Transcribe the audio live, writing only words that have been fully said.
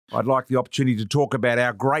I'd like the opportunity to talk about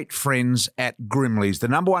our great friends at Grimley's, the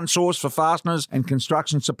number one source for fasteners and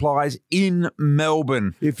construction supplies in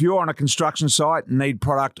Melbourne. If you're on a construction site and need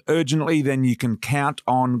product urgently, then you can count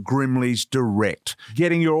on Grimley's Direct.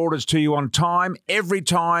 Getting your orders to you on time, every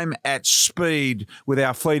time at speed with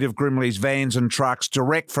our fleet of Grimley's vans and trucks,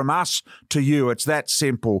 direct from us to you. It's that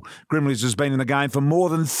simple. Grimley's has been in the game for more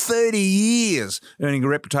than 30 years, earning a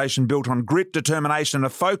reputation built on grit, determination and a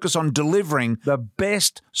focus on delivering the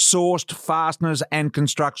best sourced fasteners and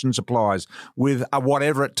construction supplies with a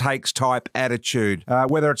whatever it takes type attitude.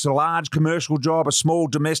 Whether it's a large commercial job, a small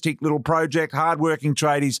domestic little project, hardworking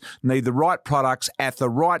tradies need the right products at the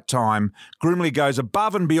right time. Grimley goes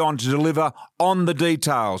above and beyond to deliver on the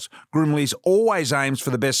details. Grimley's always aims for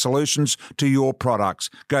the best solutions to your products.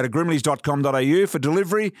 Go to grimleys.com.au for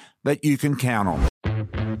delivery that you can count on.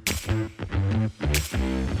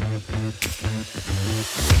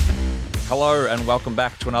 Hello and welcome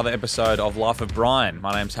back to another episode of Life of Brian.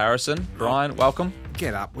 My name's Harrison. Brian, welcome.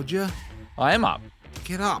 Get up, would you? I am up.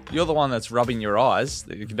 Get up. You're the one that's rubbing your eyes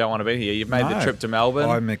that you don't want to be here. You've made the trip to Melbourne.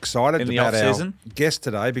 I'm excited in the about off-season. our guest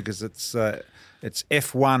today because it's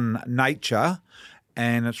F1 nature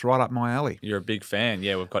and it's right up my alley. You're a big fan.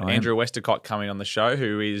 Yeah, we've got Andrew Westacott coming on the show.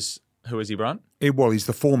 Who is he, Brian? He's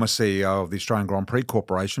the former CEO of the Australian Grand Prix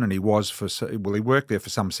Corporation, and he worked there for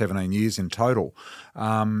some 17 years in total.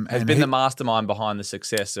 Has been the mastermind behind the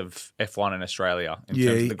success of F1 in Australia in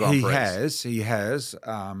terms of the Grand Prix. He has,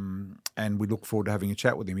 and we look forward to having a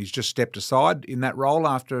chat with him. He's just stepped aside in that role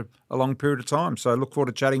after a long period of time, so I look forward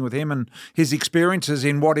to chatting with him and his experiences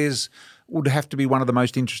in what would have to be one of the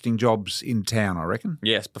most interesting jobs in town, I reckon.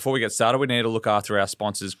 Yes. Before we get started, we need to look after our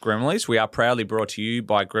sponsors, Grimley's. We are proudly brought to you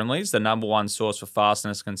by Grimley's, the number one source for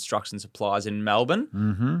fasteners construction supplies in Melbourne.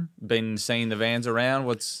 Mm-hmm. Been seeing the vans around.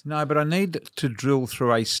 No, but I need to drill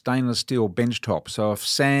through a stainless steel bench top. So if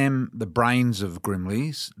Sam, the brains of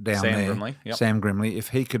Grimley's Sam Grimley, if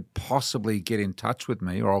he could possibly get in touch with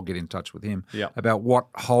me, or I'll get in touch with him, about what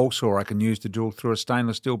hole saw I can use to drill through a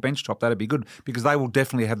stainless steel bench top, that'd be good because they will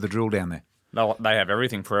definitely have the drill down there. They have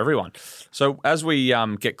everything for everyone. So as we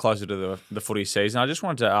get closer to the footy season, I just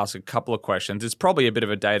wanted to ask a couple of questions. It's probably a bit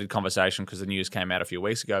of a dated conversation because the news came out a few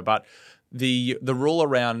weeks ago, but the rule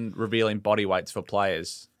around revealing body weights for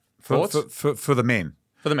players. For the men.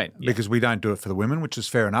 For the men, yeah. Because we don't do it for the women, which is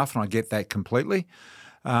fair enough, and I get that completely.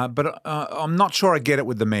 But I'm not sure I get it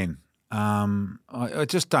with the men. I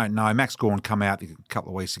just don't know. Max Gawn come out a couple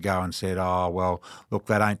of weeks ago and said, "Oh well, look,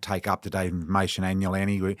 they don't take up-to-date information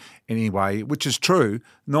annually anyway," which is true.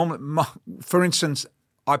 Normally, for instance,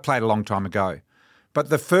 I played a long time ago, but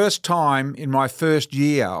the first time in my first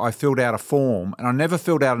year, I filled out a form, and I never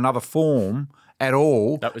filled out another form at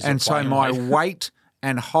all, and so my weight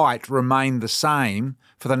and height remained the same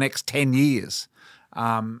for the next 10 years.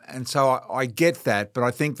 And so I get that, but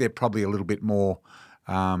I think they're probably a little bit more.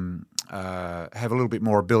 Have a little bit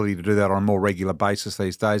more ability to do that on a more regular basis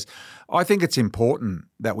these days. I think it's important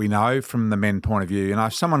that we know from the men point of view. You know,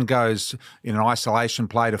 if someone goes in an isolation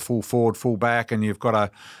play to full forward, full back, and you've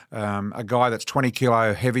got a guy that's 20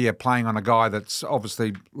 kilo heavier playing on a guy that's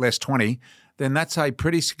obviously less 20, then that's a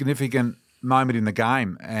pretty significant moment in the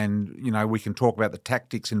game, and you know we can talk about the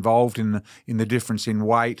tactics involved in the difference in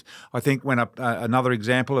weight. I think when another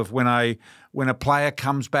example of when a player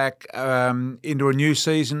comes back into a new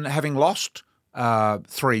season having lost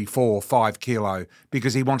 3, 4, 5 kilo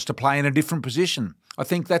because he wants to play in a different position. I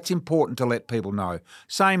think that's important to let people know.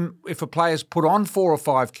 Same if a player's put on 4 or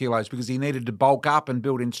 5 kilos because he needed to bulk up and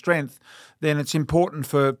build in strength, then it's important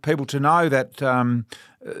for people to know that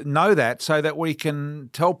so that we can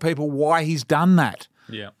tell people why he's done that.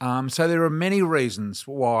 Yeah. So there are many reasons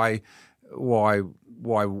why weight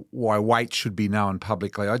should be known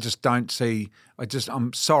publicly.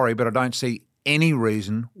 I'm sorry, but I don't see any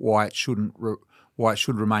reason why it should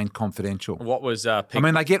remain confidential. What was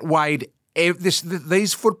they get weighed.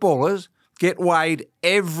 These footballers get weighed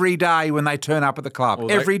every day when they turn up at the club. Well,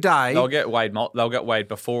 every day. They'll get weighed. They'll get weighed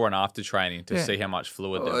before and after training to see how much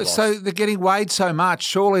fluid they've lost. So they're getting weighed so much.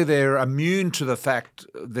 Surely they're immune to the fact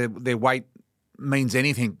their weight means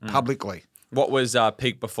anything publicly. What was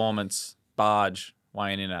peak performance Barge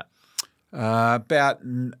weighing in at?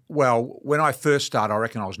 When I first started, I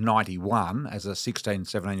reckon I was 91 as a 16,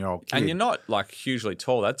 17-year-old kid. And you're not like hugely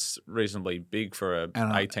tall. That's reasonably big for an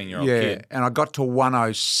 18-year-old kid. And I got to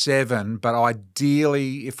 107, but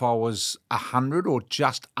ideally if I was 100 or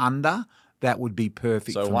just under, that would be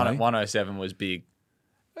perfect for me. 107 was big.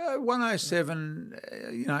 107,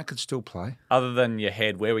 I could still play. Other than your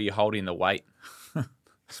head, where were you holding the weight?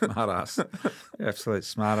 Smart ass. Absolute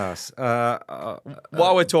smart ass.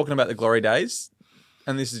 While we're talking about the glory days,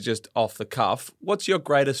 and this is just off the cuff, what's your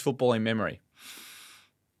greatest footballing memory?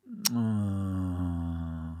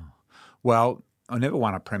 Well, I never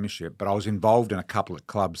won a premiership, but I was involved in a couple of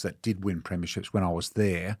clubs that did win premierships when I was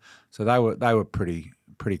there. So they were pretty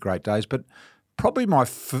great days. But probably my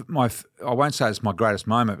I won't say it's my greatest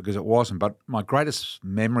moment because it wasn't, but my greatest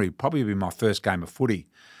memory would probably be my first game of footy.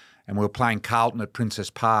 And we were playing Carlton at Princess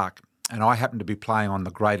Park, and I happened to be playing on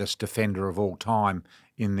the greatest defender of all time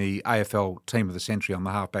in the AFL Team of the Century on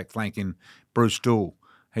the halfback flank in Bruce Dool.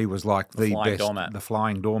 He was like the flying best, doormat. the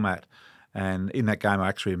flying doormat. And in that game, I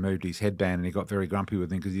actually removed his headband, and he got very grumpy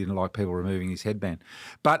with me because he didn't like people removing his headband.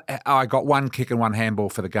 But I got one kick and one handball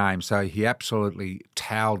for the game, so he absolutely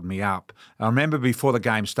towed me up. I remember before the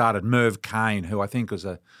game started, Merv Kane, who I think was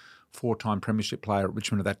a 4-time premiership player at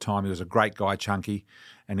Richmond at that time, he was a great guy, chunky.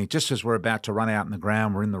 And he just as we're about to run out in the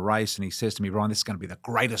ground, we're in the race, and he says to me, Ryan, this is going to be the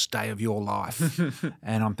greatest day of your life.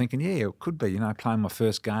 And I'm thinking, yeah, it could be, playing my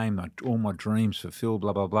first game, all my dreams fulfilled,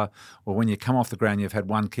 blah, blah, blah. Well, when you come off the ground, you've had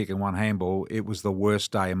one kick and one handball. It was the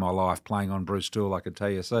worst day of my life playing on Bruce Dool, I can tell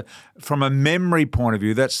you. So from a memory point of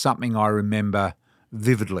view, that's something I remember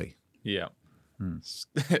vividly. Yeah.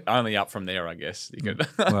 Only up from there, I guess. You could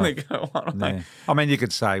only go one way. Yeah. I mean, you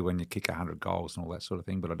could say when you kick 100 goals and all that sort of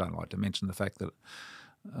thing, but I don't like to mention the fact that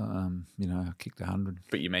I kicked 100.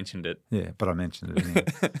 But you mentioned it. Yeah, but I mentioned it anyway.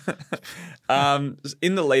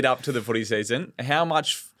 In the lead up to the footy season, how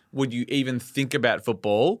much would you even think about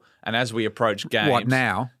football? And as we approach games, What,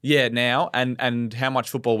 now? Yeah, now. And how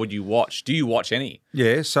much football would you watch? Do you watch any?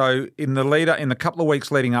 Yeah, so in the couple of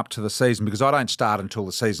weeks leading up to the season, because I don't start until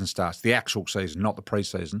the season starts, the actual season, not the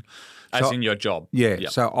pre-season. As in your job. Yeah.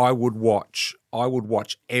 Yep. So I would watch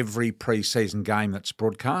every pre-season game that's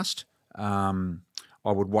broadcast.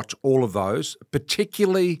 I would watch all of those,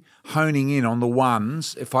 particularly honing in on the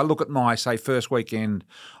ones. If I look at my, say, first weekend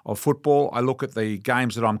of football, I look at the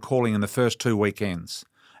games that I'm calling in the first 2 weekends.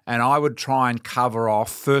 And I would try and cover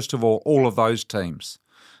off, first of all of those teams.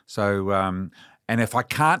 So, and if I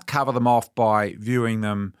can't cover them off by viewing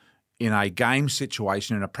them in a game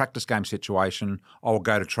situation, in a practice game situation, I'll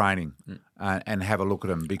go to training and have a look at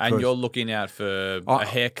them. Because and you're looking out for a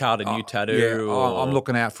haircut, a new tattoo? Yeah, or I'm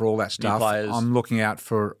looking out for all that stuff. players? I'm looking out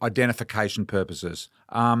for identification purposes.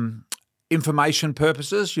 Information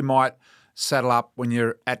purposes, you might saddle up when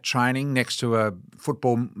you're at training next to a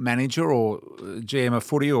football manager or GM of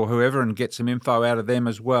footy or whoever and get some info out of them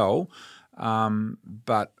as well.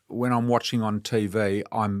 But when I'm watching on TV,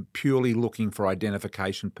 I'm purely looking for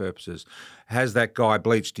identification purposes. Has that guy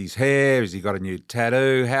bleached his hair? Has he got a new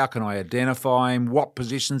tattoo? How can I identify him? What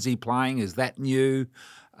position's he playing? Is that new?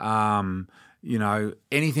 Anything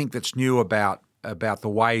that's new about the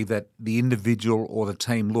way that the individual or the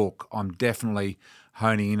team look, I'm definitely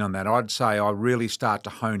honing in on that. I'd say I really start to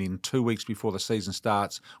hone in 2 weeks before the season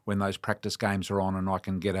starts when those practice games are on, and I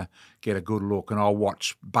can get a good look, and I'll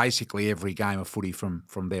watch basically every game of footy from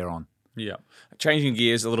there on. Yeah. Changing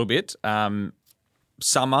gears a little bit,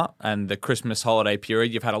 summer and the Christmas holiday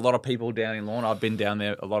period, you've had a lot of people down in Lorne. I've been down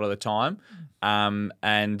there a lot of the time.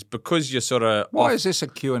 And because you're sort of... Why is this a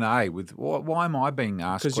Q&A? Why am I being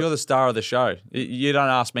asked? Because you're the star of the show. You don't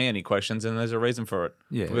ask me any questions, and there's a reason for it.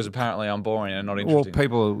 Yeah. Because apparently I'm boring and not interesting. Well,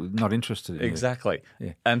 people are not interested in Exactly.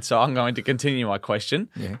 Yeah. And so I'm going to continue my question.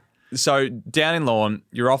 Yeah. So down in Lorne,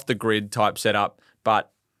 you're off the grid type setup,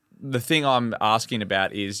 but the thing I'm asking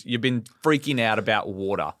about is you've been freaking out about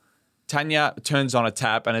water. Tanya turns on a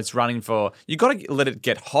tap and it's running for... You got to let it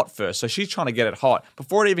get hot first. So she's trying to get it hot.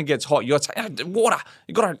 Before it even gets hot, you're saying, water.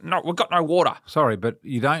 We've got no water. Sorry, but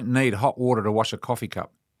you don't need hot water to wash a coffee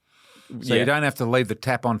cup. So you don't have to leave the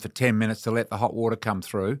tap on for 10 minutes to let the hot water come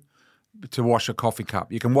through to wash a coffee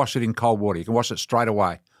cup. You can wash it in cold water. You can wash it straight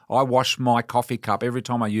away. I wash my coffee cup every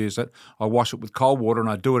time I use it. I wash it with cold water and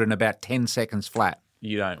I do it in about 10 seconds flat.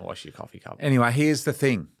 You don't wash your coffee cup. Anyway, here's the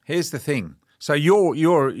thing. So you're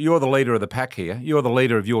the leader of the pack here. You're the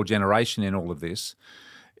leader of your generation in all of this.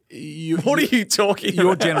 What are you talking about?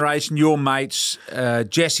 Your generation, your mates,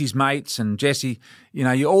 Jesse's mates, and Jesse.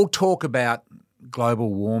 You all talk about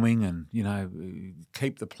global warming and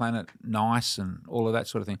keep the planet nice and all of that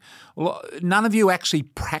sort of thing. Well, none of you actually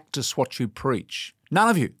practice what you preach. None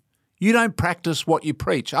of you. You don't practice what you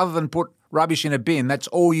preach, other than put rubbish in a bin. That's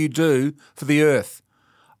all you do for the earth.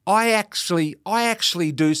 I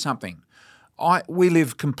actually do something. We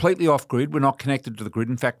live completely off grid. We're not connected to the grid.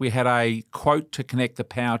 In fact, we had a quote to connect the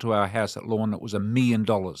power to our house at Lorne that was $1 million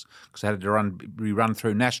because it had to be run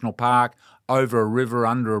through National Park, over a river,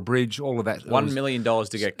 under a bridge, all of that. $1 million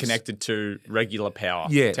to get connected to regular power,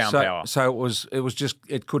 town power. So it was just,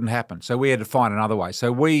 it couldn't happen. So we had to find another way.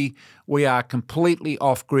 So we are completely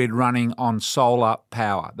off grid, running on solar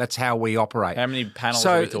power. That's how we operate. How many panels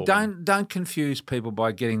are we talking? So don't confuse people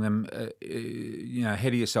by getting them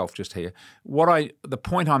ahead of yourself just here. The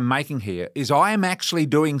point I'm making here is I am actually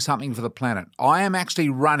doing something for the planet. I am actually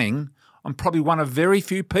running. I'm probably one of very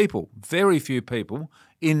few people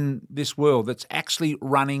in this world that's actually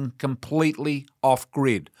running completely off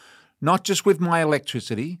grid. Not just with my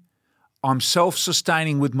electricity. I'm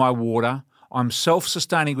self-sustaining with my water. I'm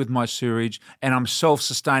self-sustaining with my sewage, and I'm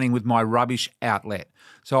self-sustaining with my rubbish outlet.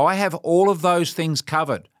 So I have all of those things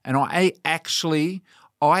covered. And I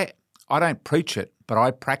don't preach it, but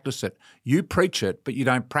I practice it. You preach it, but you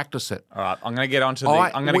don't practice it. All right, I'm going to get onto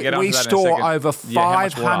that in a second. We store over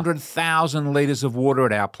 500,000 litres of water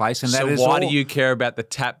at our place, and why do you care about the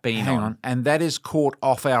tap being on? And that is caught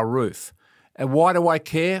off our roof. And why do I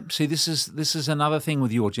care? See, this is another thing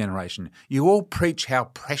with your generation. You all preach how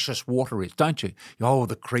precious water is, don't you? Oh,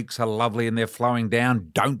 the creeks are lovely and they're flowing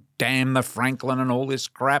down. Don't dam the Franklin and all this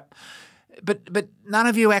crap. But none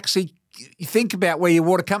of you actually think about where your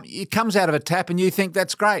water comes. It comes out of a tap and you think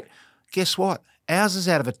that's great. Guess what? Ours is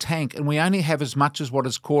out of a tank and we only have as much as what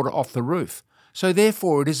is caught off the roof. So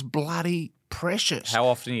therefore it is bloody precious. How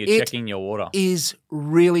often are you checking your water? It is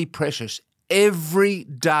really precious. Every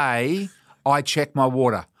day I check my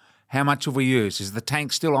water. How much have we used? Is the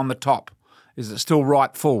tank still on the top? Is it still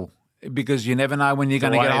right full? Because you never know when you're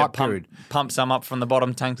going to get a hot period. Pump some up from the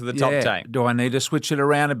bottom tank to the top tank. Do I need to switch it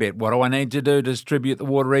around a bit? What do I need to do to distribute the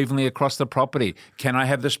water evenly across the property? Can I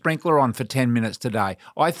have the sprinkler on for 10 minutes today?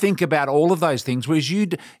 I think about all of those things, whereas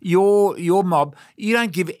your mob, you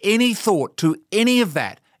don't give any thought to any of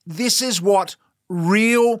that. This is what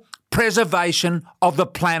real preservation of the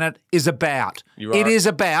planet is about. It is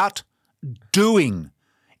about doing.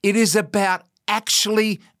 It is about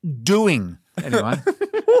actually doing. Anyway.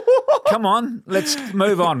 Come on, let's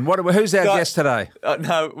move on. Who's our guest today?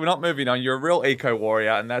 No, we're not moving on. You're a real eco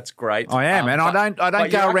warrior, and that's great. I am, and I don't go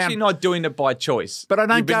around. You're actually not doing it by choice. But I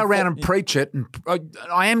don't go around and preach it. And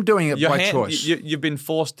I am doing it by choice. You've been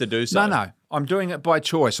forced to do so. No, I'm doing it by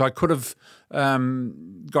choice. I could have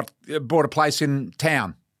bought a place in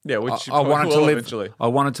town. Yeah, which I wanted to live. Eventually. I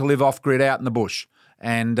wanted to live off grid out in the bush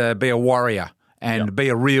and be a warrior and be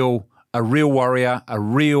a real warrior, a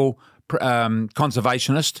real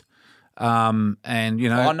conservationist. And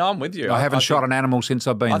I'm with you. I haven't shot an animal since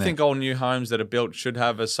I've been there. I think all new homes that are built should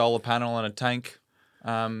have a solar panel and a tank.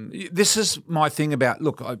 This is my thing about,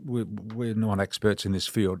 look, we're not experts in this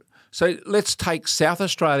field. So let's take South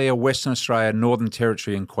Australia, Western Australia, Northern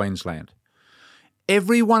Territory and Queensland.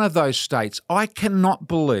 Every one of those states, I cannot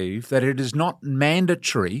believe that it is not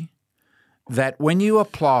mandatory that when you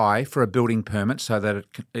apply for a building permit so that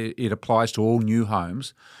it applies to all new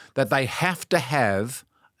homes, that they have to have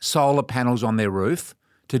solar panels on their roof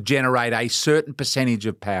to generate a certain percentage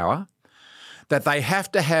of power, that they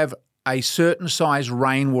have to have a certain size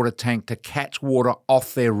rainwater tank to catch water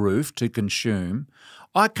off their roof to consume.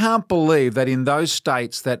 I can't believe that in those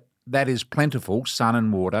states that is plentiful, sun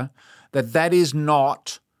and water, that is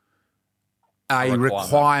not a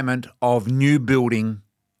requirement of new building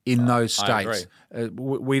in those states.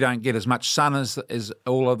 We don't get as much sun as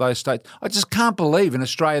all of those states. I just can't believe in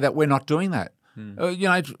Australia that we're not doing that.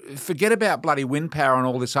 Forget about bloody wind power and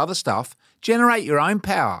all this other stuff. Generate your own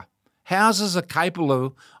power. Houses are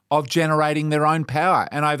capable of generating their own power.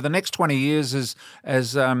 And over the next 20 years,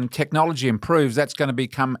 as technology improves, that's going to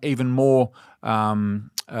become even more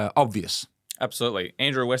obvious. Absolutely.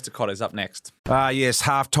 Andrew Westacott is up next. Yes,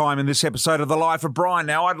 half-time in this episode of The Life of Brian.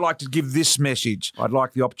 Now, I'd like to give this message. I'd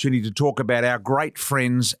like the opportunity to talk about our great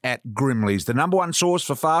friends at Grimley's, the number one source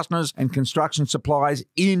for fasteners and construction supplies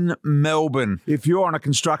in Melbourne. If you're on a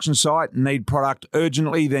construction site and need product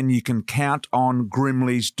urgently, then you can count on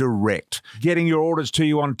Grimley's Direct. Getting your orders to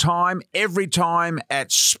you on time, every time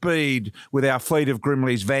at speed with our fleet of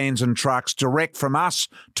Grimley's vans and trucks, direct from us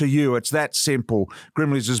to you. It's that simple.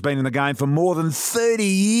 Grimley's has been in the game for more more than 30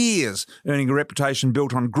 years, earning a reputation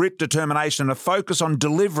built on grit, determination, and a focus on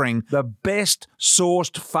delivering the best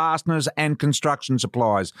sourced fasteners and construction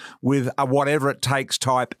supplies with a whatever it takes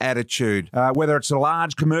type attitude. Whether it's a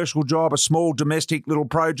large commercial job, a small domestic little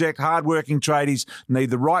project, hardworking tradies need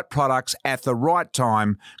the right products at the right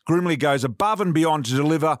time. Grimley goes above and beyond to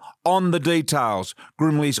deliver on the details.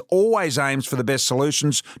 Grimley's always aims for the best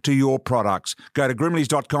solutions to your products. Go to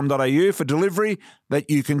grimleys.com.au for delivery that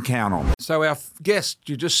you can count on. So our guest,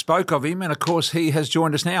 you just spoke of him, and of course he has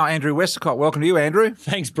joined us now, Andrew Westacott. Welcome to you, Andrew.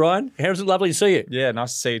 Thanks, Brian. Harrison, lovely to see you. Yeah,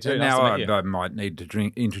 nice to see you too. Now, I might need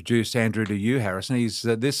to introduce Andrew to you, Harrison.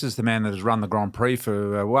 This is the man that has run the Grand Prix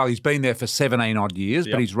for, he's been there for 17 odd years,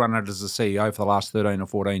 but he's run it as the CEO for the last 13 or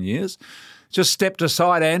 14 years. Just stepped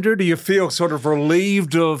aside, Andrew. Do you feel sort of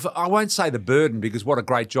relieved of, I won't say the burden, because what a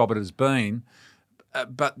great job it has been,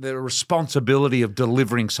 but the responsibility of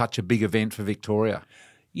delivering such a big event for Victoria?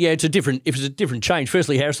 Yeah, it's a different change.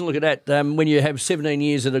 Firstly, Harrison, look at that. When you have 17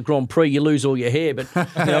 years at a Grand Prix, you lose all your hair. But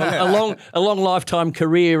a long lifetime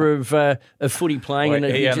career of footy playing. Well,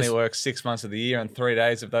 he only works 6 months of the year and 3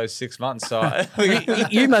 days of those 6 months. So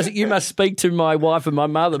you must speak to my wife and my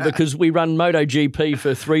mother, because we run MotoGP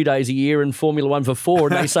for 3 days a year and Formula One for 4.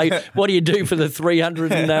 And they say, "What do you do for the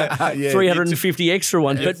 350 extra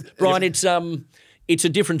ones?" But Brian, it's a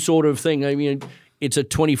different sort of thing. I mean, it's a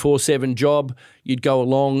 24/7 job. You'd go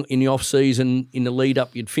along in the off-season, in the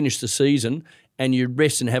lead-up, you'd finish the season, and you'd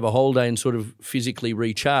rest and have a holiday and sort of physically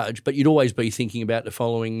recharge. But you'd always be thinking about the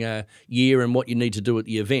following year and what you need to do at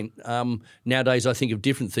the event. Nowadays, I think of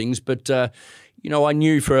different things. But, I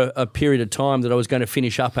knew for a period of time that I was going to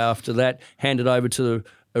finish up after that, hand it over to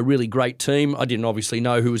a really great team. I didn't obviously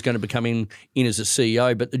know who was going to become in as a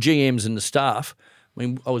CEO, but the GMs and the staff, I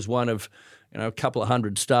mean, I was one of a couple of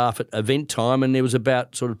hundred staff at event time, and there was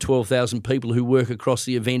about sort of 12,000 people who work across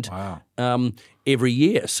the event every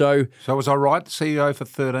year. So was I right, CEO for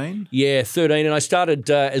 13? Yeah, 13. And I started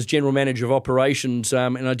as General Manager of Operations,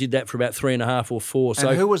 and I did that for about 3.5 or 4.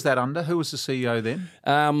 And who was that under? Who was the CEO then?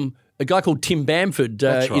 A guy called Tim Bamford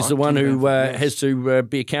is the one who has to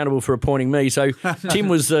be accountable for appointing me. So Tim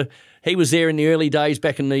was he was there in the early days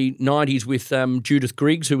back in the 90s with Judith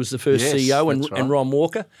Griggs, who was the first CEO, and Ron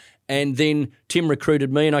Walker. And then Tim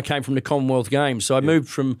recruited me, and I came from the Commonwealth Games. So I moved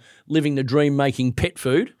from living the dream making pet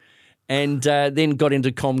food, and then got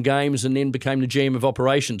into Com Games, and then became the GM of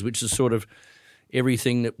Operations, which is sort of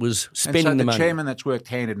everything that was spending the money. The chairman that's worked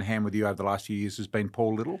hand in hand with you over the last few years has been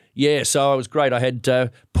Paul Little? Yeah, so it was great. I had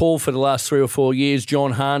Paul for the last 3 or 4 years,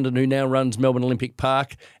 John Harnden, who now runs Melbourne Olympic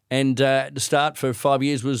Park, and at the start for 5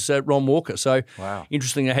 years was Ron Walker. So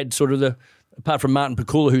interesting, I had sort of apart from Martin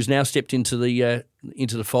Pakula, who's now stepped into the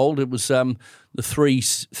fold, it was the three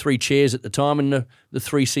chairs at the time, and the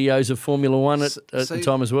 3 CEOs of Formula One at the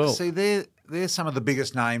time as well. See, they're some of the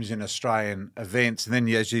biggest names in Australian events. And then,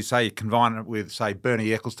 as you say, you combine it with, say,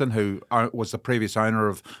 Bernie Eccleston, who was the previous owner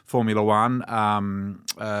of Formula One.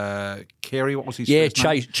 Carey, what was his first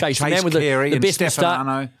name? Chase man with Carey, the and best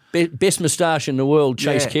Stefano. Best moustache in the world,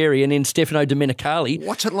 Chase Carey, and then Stefano Domenicali.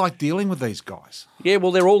 What's it like dealing with these guys? Yeah,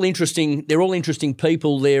 well, they're all interesting. They're all interesting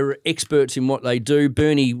people. They're experts in what they do.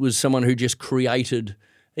 Bernie was someone who just created.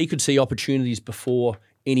 He could see opportunities before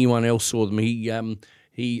anyone else saw them.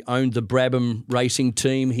 He owned the Brabham racing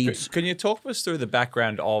team. Can you talk us through the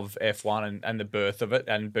background of F1 and the birth of it,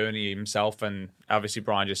 and Bernie himself? And obviously,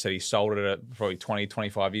 Brian just said he sold it at probably 20,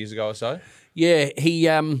 25 years ago or so. Yeah,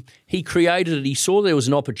 he created it. He saw there was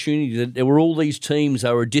an opportunity, that there were all these teams.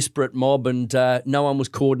 They were a disparate mob, and no one was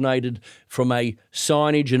coordinated from a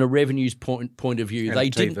signage and a revenues point of view.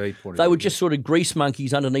 They were just sort of grease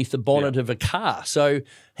monkeys underneath the bonnet of a car. So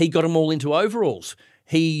he got them all into overalls.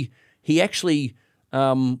 He actually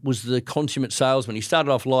was the consummate salesman. He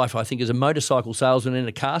started off life, I think, as a motorcycle salesman and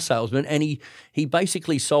a car salesman, and he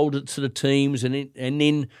basically sold it to the teams and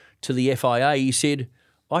then to the FIA. He said,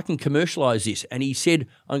 I can commercialise this. And he said,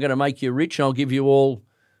 I'm going to make you rich and I'll give you all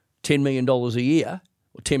 $10 million a year,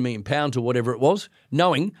 or £10 million or whatever it was,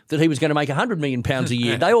 knowing that he was going to make £100 million a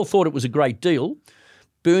year. They all thought it was a great deal.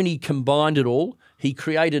 Bernie combined it all. He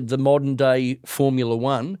created the modern-day Formula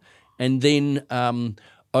One, and then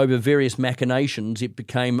over various machinations, it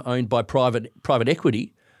became owned by private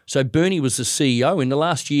equity. So Bernie was the CEO. In the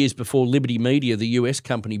last years before Liberty Media, the US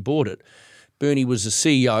company, bought it, Bernie was the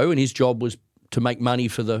CEO, and his job was to make money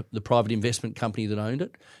for the private investment company that owned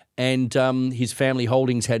it. And his family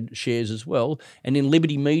holdings had shares as well. And then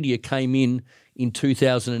Liberty Media came in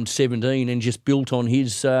 2017 and just built on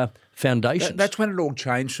his foundations. That's when it all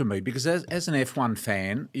changed for me, because as an F1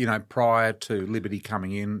 fan, prior to Liberty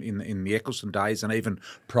coming in the Eccleston days, and even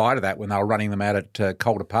prior to that when they were running them out at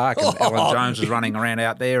Calder Park, and Alan Jones was running around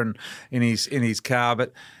out there and in his car,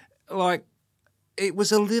 but like it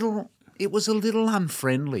was a little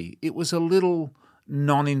unfriendly. It was a little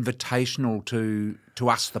non-invitational to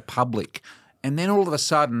us, the public, and then all of a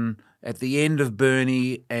sudden, at the end of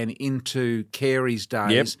Bernie and into Carey's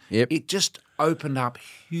days, it just opened up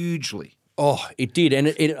hugely. Oh, it did. And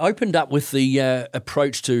it opened up with the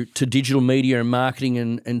approach to digital media and marketing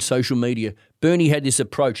and social media. Bernie had this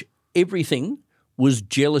approach. Everything was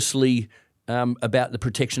jealously about the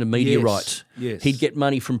protection of media rights. Yes. He'd get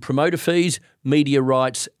money from promoter fees, media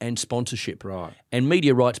rights and sponsorship. Right. And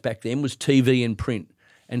media rights back then was TV and print.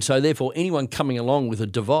 And so therefore anyone coming along with a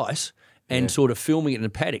device and sort of filming it in a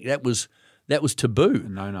paddock, that was taboo.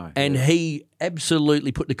 No. And he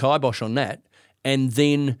absolutely put the kibosh on that. And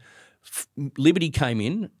then Liberty came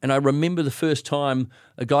in, and I remember the first time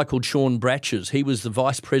a guy called Sean Bratches, he was the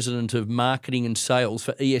vice president of marketing and sales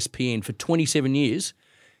for ESPN for 27 years,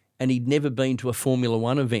 and he'd never been to a Formula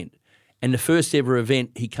One event. And the first ever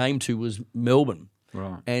event he came to was Melbourne.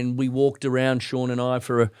 Right. And we walked around, Sean and I,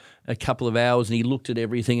 for a couple of hours, and he looked at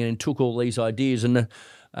everything and took all these ideas. And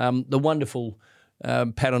the wonderful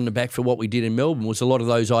pat on the back for what we did in Melbourne was a lot of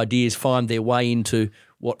those ideas find their way into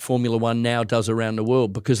what Formula One now does around the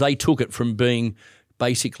world, because they took it from being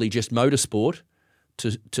basically just motorsport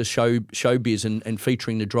to showbiz and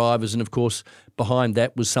featuring the drivers. And, of course, behind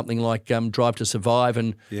that was something like Drive to Survive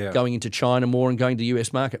and going into China more and going to the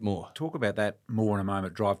US market more. Talk about that more in a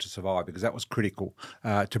moment, Drive to Survive, because that was critical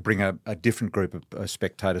to bring a different group of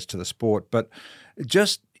spectators to the sport. But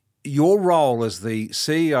just your role as the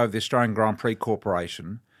CEO of the Australian Grand Prix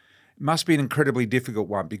Corporation must be an incredibly difficult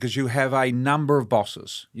one, because you have a number of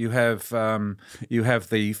bosses. You have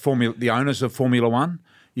the owners of Formula One.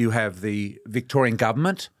 You have the Victorian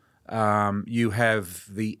government. You have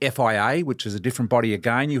the FIA, which is a different body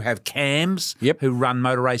again. You have CAMS, who run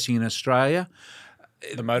motor racing in Australia.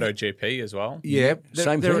 The MotoGP as well. Yeah.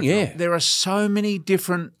 Same thing. There are so many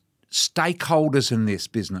different stakeholders in this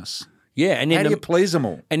business. Yeah, and how do you please them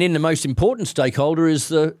all? And then the most important stakeholder is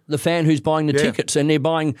the fan who's buying the tickets, and they're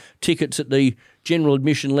buying tickets at the general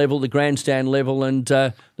admission level, the grandstand level, and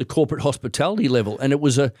the corporate hospitality level. And it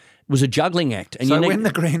was a juggling act. And so when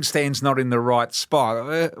the grandstand's not in the right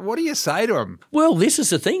spot, what do you say to them? Well, this is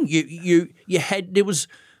the thing.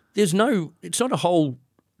 There's no. It's not a whole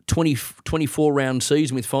 24 round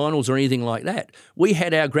season with finals or anything like that. We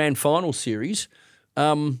had our grand final series.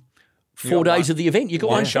 4 days of the event, you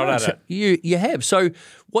got one shot at it. You have. So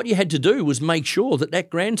what you had to do was make sure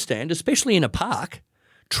that grandstand, especially in a park,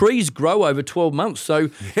 trees grow over 12 months.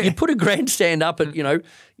 So you put a grandstand up at the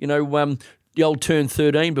old turn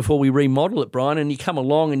 13 before we remodel it, Brian, and you come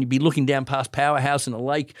along and you'd be looking down past Powerhouse and a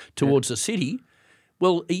lake towards the city.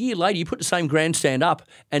 Well, a year later, you put the same grandstand up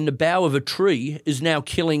and the bough of a tree is now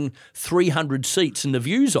killing 300 seats, and the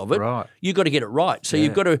views of it, you've got to get it right. So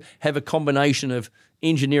you've got to have a combination of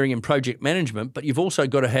engineering and project management, but you've also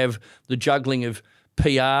got to have the juggling of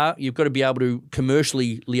PR. You've got to be able to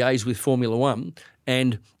commercially liaise with Formula One,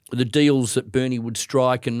 and the deals that Bernie would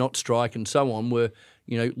strike and not strike and so on were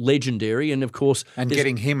legendary. And, of course... And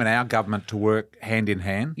getting him and our government to work hand in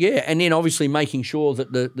hand. Yeah, and then obviously making sure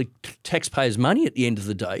that the taxpayers' money at the end of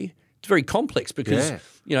the day, it's very complex because,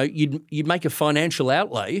 you'd make a financial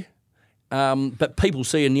outlay, but people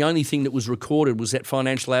see, and the only thing that was recorded was that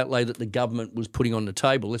financial outlay that the government was putting on the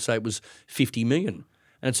table. Let's say it was $50 million.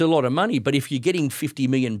 And it's a lot of money, but if you're getting $50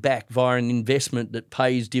 million back via an investment that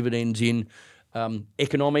pays dividends in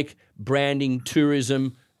economic, branding,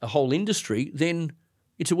 tourism, a whole industry, then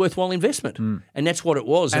it's a worthwhile investment. And that's what it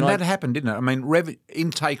was. And that happened, didn't it? I mean,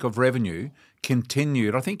 intake of revenue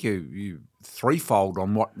continued. I think you threefold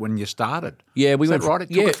on when you started. Yeah, we went right.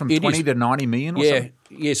 It took it from 20 to 90 million or something.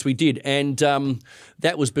 Yes, we did. And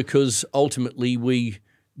that was because ultimately we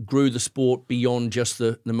grew the sport beyond just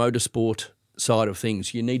the motorsport side of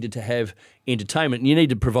things. You needed to have entertainment and you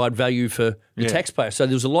needed to provide value for the taxpayer. So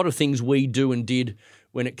there was a lot of things we do and did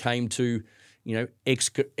when it came to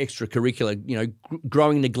extracurricular,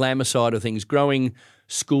 growing the glamour side of things, growing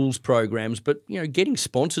schools programs, but, getting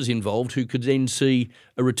sponsors involved who could then see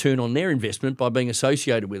a return on their investment by being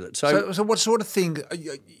associated with it. So what sort of thing,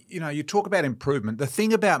 you talk about improvement. The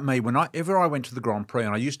thing about me, whenever I went to the Grand Prix,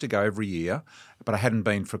 and I used to go every year, but I hadn't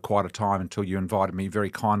been for quite a time until you invited me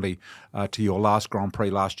very kindly to your last Grand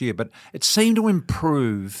Prix last year, but it seemed to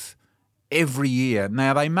improve every year.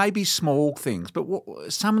 Now, they may be small things, but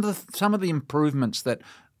some of the improvements that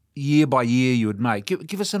year by year you would make.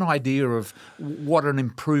 Give us an idea of what an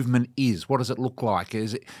improvement is. What does it look like?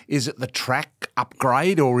 Is it the track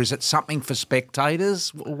upgrade, or is it something for spectators?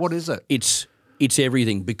 What is it? It's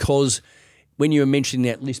everything, because when you were mentioning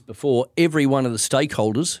that list before, every one of the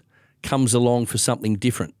stakeholders comes along for something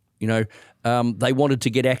different. They wanted to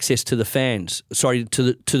get access to the fans, to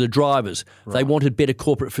the drivers. Right. They wanted better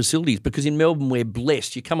corporate facilities, because in Melbourne we're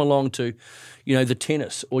blessed. You come along to, the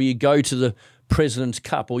tennis, or you go to the President's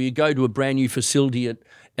Cup, or you go to a brand new facility at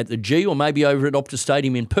the G, or maybe over at Optus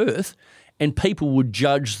Stadium in Perth, and people would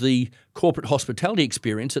judge the corporate hospitality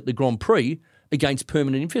experience at the Grand Prix against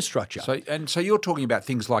permanent infrastructure. So you're talking about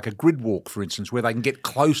things like a grid walk, for instance, where they can get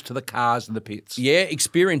close to the cars and the pits. Yeah,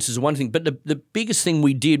 experience is one thing. But the biggest thing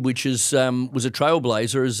we did, which was a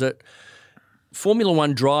trailblazer, is that Formula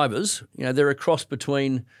One drivers, they're a cross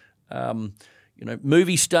between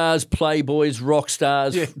movie stars, playboys, rock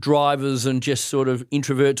stars, drivers, and just sort of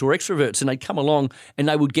introverts or extroverts. And they'd come along and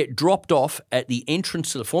they would get dropped off at the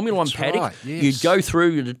entrance to the Formula One paddock. Right, yes. You'd go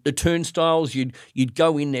through the turnstiles, you'd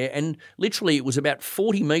go in there, and literally it was about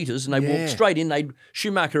 40 metres, and they walked straight in.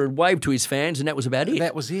 Schumacher had waved to his fans, and that was about it.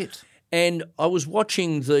 That was it. And I was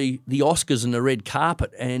watching the Oscars and the red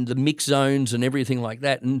carpet and the mix zones and everything like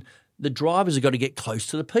that, and the drivers have got to get close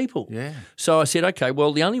to the people. Yeah. So I said, okay,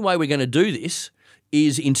 well, the only way we're going to do this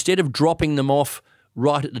is, instead of dropping them off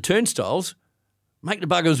right at the turnstiles, make the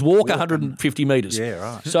buggers walk 150 metres.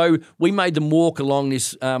 Yeah, right. So we made them walk along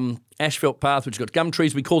this asphalt path, which has got gum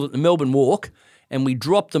trees. We called it the Melbourne Walk, and we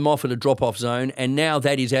dropped them off at a drop-off zone, and now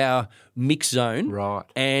that is our mix zone. Right.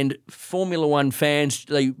 And Formula One fans,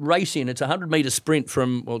 they race in. It's a 100-metre sprint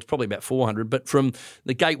from, well, it's probably about 400, but from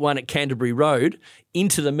the Gate 1 at Canterbury Road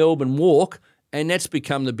into the Melbourne Walk, and that's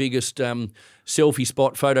become the biggest selfie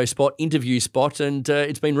spot, photo spot, interview spot, and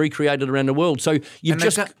it's been recreated around the world. So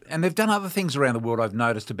they've done other things around the world, I've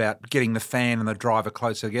noticed, about getting the fan and the driver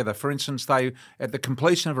closer together. For instance, at the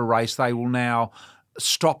completion of a race, they will now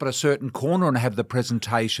stop at a certain corner and have the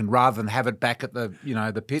presentation rather than have it back at the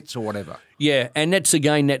the pits or whatever. Yeah, and that's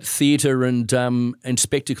again that theatre and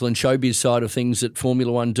spectacle and showbiz side of things that Formula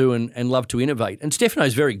One do and love to innovate. And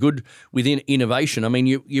Stefano's very good within innovation. I mean,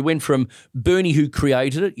 you went from Bernie, who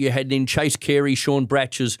created it, you had then Chase Carey, Sean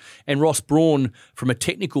Bratches, and Ross Brawn from a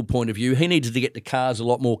technical point of view. He needed to get the cars a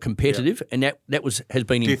lot more competitive, and that has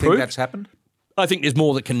been improved. Do you think that's happened? I think there's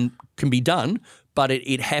more that can be done, but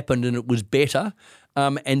it happened and it was better.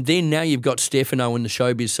 And then now you've got Stefano and the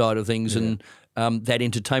showbiz side of things and that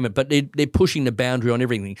entertainment. But they're pushing the boundary on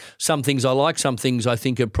everything. Some things I like, some things I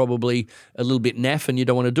think are probably a little bit naff and you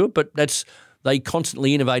don't want to do it. But they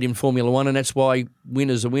constantly innovate in Formula One, and that's why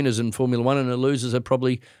winners are winners in Formula One and the losers are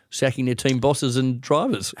probably sacking their team bosses and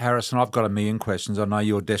drivers. Harrison, I've got a million questions. I know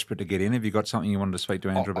you're desperate to get in. Have you got something you wanted to speak to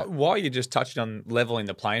Andrew about? While you're just touching on levelling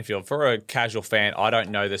the playing field, for a casual fan, I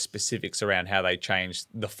don't know the specifics around how they change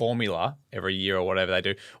the formula every year or whatever they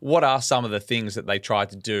do. What are some of the things that they try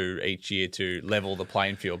to do each year to level the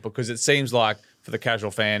playing field? Because it seems like, for the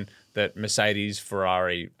casual fan, that Mercedes,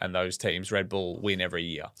 Ferrari, and those teams, Red Bull, win every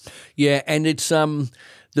year. Yeah, and it's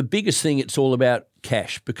the biggest thing. It's all about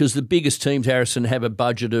cash, because the biggest teams, Harrison, have a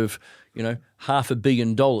budget of $500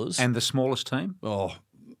 million, and the smallest team,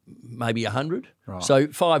 maybe 100. Right. So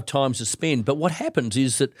 5 times the spend. But what happens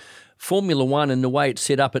is that Formula One and the way it's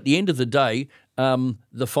set up, at the end of the day, the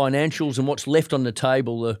financials and what's left on the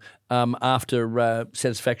table after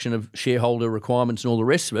satisfaction of shareholder requirements and all the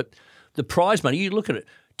rest of it, the prize money. You look at it.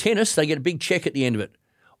 Tennis, they get a big check at the end of it.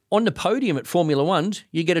 On the podium at Formula One's,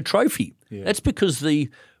 you get a trophy. Yeah. That's because the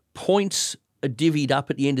points are divvied up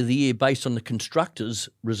at the end of the year based on the constructors'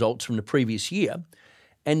 results from the previous year,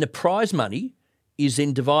 and the prize money is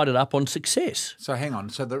then divided up on success. So hang on.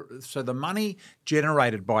 So the money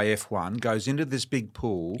generated by F1 goes into this big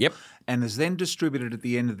pool, and is then distributed at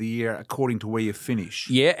the end of the year according to where you finish.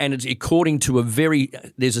 Yeah, and it's according to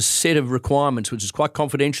there's a set of requirements which is quite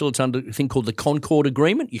confidential. It's under a thing called the Concord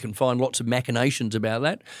Agreement. You can find lots of machinations about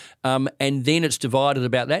that. And then it's divided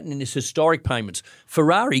about that, and then there's historic payments.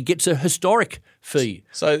 Ferrari gets a historic fee.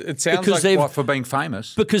 So it sounds like for being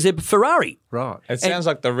famous? Because they're Ferrari. Right. It sounds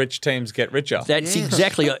like the rich teams get richer. That's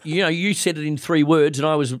exactly. You said it in 3 words, and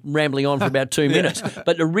I was rambling on for about 2 minutes.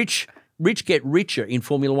 But the rich get richer in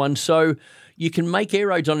Formula One, so you can make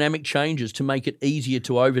aerodynamic changes to make it easier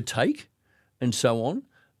to overtake and so on.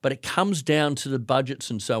 But it comes down to the budgets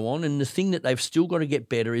and so on. And the thing that they've still got to get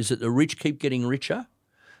better is that the rich keep getting richer,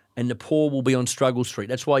 and the poor will be on struggle street.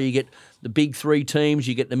 That's why you get the big 3 teams,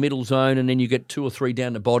 you get the middle zone, and then you get 2 or 3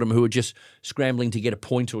 down the bottom who are just scrambling to get a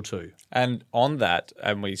point or 2. And on that,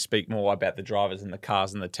 and we speak more about the drivers and the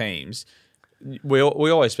cars and the teams, we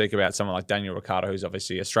always speak about someone like Daniel Ricciardo, who's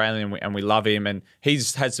obviously Australian, and we love him, and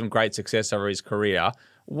he's had some great success over his career.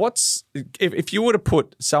 If you were to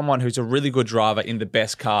put someone who's a really good driver in the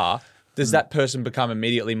best car, does that person become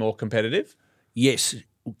immediately more competitive? Yes,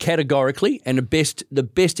 categorically. And the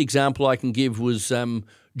best example I can give was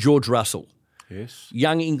George Russell. Yes.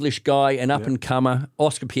 Young English guy, an up-and-comer.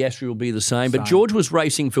 Oscar Piastri will be the same. But George was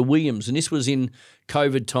racing for Williams, and this was in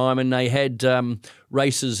COVID time, and they had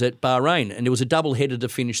races at Bahrain, and there was a double-header to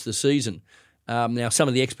finish the season. Now, some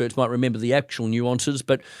of the experts might remember the actual nuances,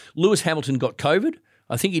 but Lewis Hamilton got COVID.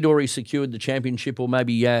 I think he'd already secured the championship, or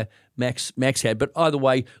maybe Max had. But either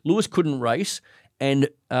way, Lewis couldn't race, and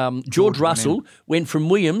George Russell went from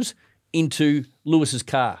Williams into Lewis's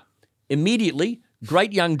car. Immediately,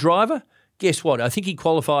 great young driver. Guess what? I think he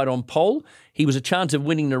qualified on pole. He was a chance of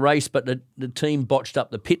winning the race, but the team botched up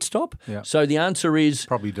the pit stop. Yeah. So the answer is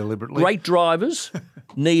probably deliberately. Great drivers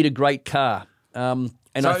need a great car. And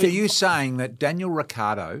so are you saying that Daniel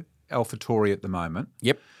Ricciardo, AlphaTauri at the moment,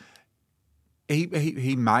 Yep.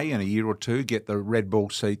 he may in a year or two get the Red Bull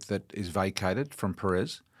seat that is vacated from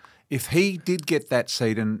Perez. If he did get that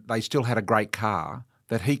seat and they still had a great car,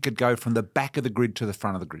 that he could go from the back of the grid to the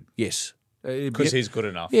front of the grid? Yes. Because he's good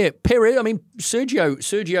enough. Yeah, Perez. I mean,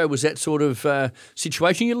 Sergio was that sort of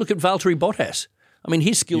situation. You look at Valtteri Bottas. I mean,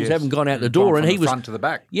 his skills haven't gone out the door, and he was front to the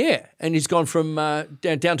back. Yeah, and he's gone from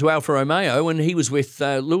down to Alfa Romeo, and he was with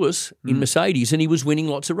Lewis in Mercedes, and he was winning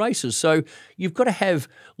lots of races. So you've got to have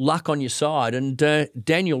luck on your side, and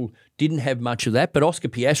Daniel didn't have much of that. But Oscar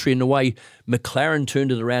Piastri, in the way McLaren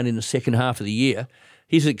turned it around in the second half of the year,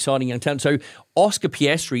 he's an exciting young talent. So Oscar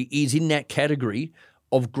Piastri is in that category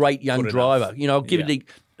of great young driver. You know, I'll give you the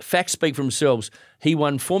facts speak for themselves. He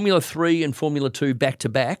won Formula 3 and Formula 2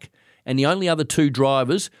 back-to-back, and the only other two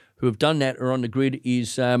drivers who have done that are on the grid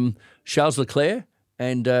is Charles Leclerc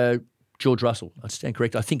and George Russell. I stand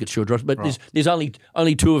correct. I think it's George Russell, but there's only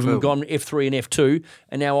two of them gone F3 and F2,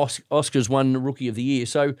 and now Oscar's won the Rookie of the Year.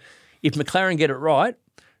 So if McLaren get it right,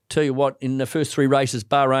 tell you what, in the first three races,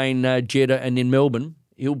 Bahrain, Jeddah, and then Melbourne,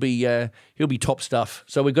 he'll be top stuff.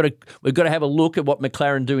 So we've got to have a look at what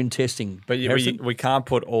McLaren do in testing. But we can't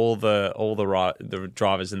put all the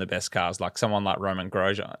drivers in the best cars. Like someone like Romain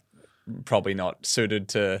Grosjean, probably not suited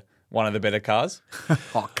to one of the better cars.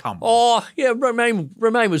 Oh, come on. Oh yeah, Romain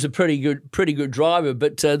was a pretty good driver.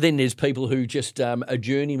 But then there's people who just are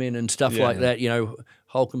journeymen and stuff like that. You know,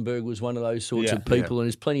 Hulkenberg was one of those sorts of people, and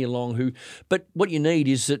there's plenty along who. But what you need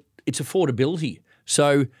is that it's affordability.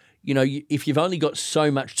 So, you know, if you've only got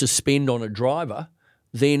so much to spend on a driver,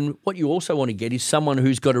 then what you also want to get is someone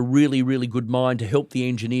who's got a really, really good mind to help the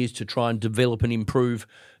engineers to try and develop and improve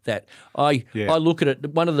that. I look at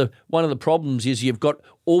it. One of the problems is you've got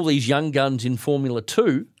all these young guns in Formula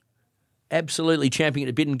 2, absolutely championing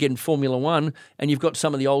at a bit and getting Formula 1, and you've got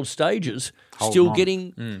some of the old stages still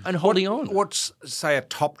getting and holding on. What's, say, a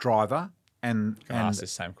top driver and ask the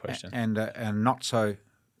same question and not so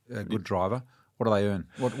good driver? What do they earn?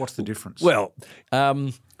 What's the difference? Well,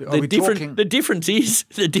 the difference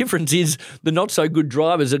is the not so good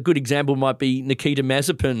drivers. A good example might be Nikita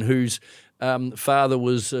Mazepin, whose father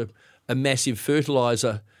was a massive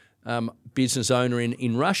fertilizer business owner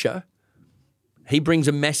in Russia. He brings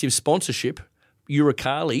a massive sponsorship,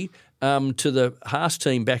 Uralkali, to the Haas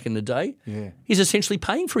team back in the day. Yeah. He's essentially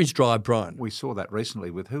paying for his drive, Brian. We saw that recently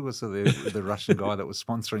with who was the Russian guy that was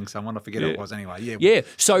sponsoring someone? I forget who it was anyway. Yeah.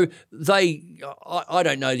 So I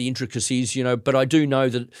don't know the intricacies, you know, but I do know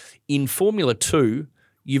that in Formula 2,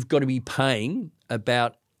 you've got to be paying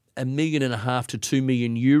about $1.5 million to €2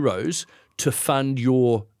 million to fund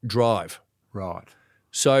your drive. Right.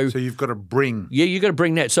 So you've got to bring... Yeah, you've got to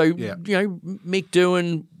bring that. So, you know, Mick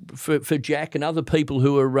Doohan for Jack and other people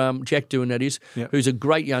who are... Jack Doohan, that is, who's a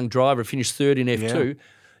great young driver, finished third in F2. Yeah.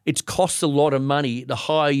 It costs a lot of money the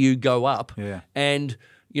higher you go up. Yeah. And,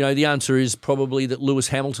 you know, the answer is probably that Lewis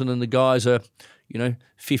Hamilton and the guys are, you know,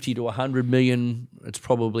 50 to 100 million. It's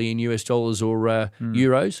probably in US dollars or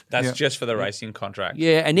euros. That's just for the racing contract.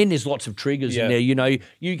 Yeah, and then there's lots of triggers in there. You know,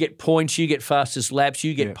 you get points, you get fastest laps,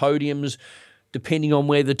 you get podiums. Depending on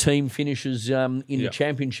where the team finishes in the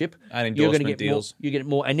championship. And endorsement deals. You get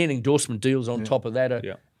more. And then endorsement deals on top of that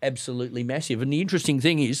are absolutely massive. And the interesting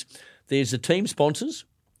thing is there's the team sponsors,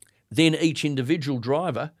 then each individual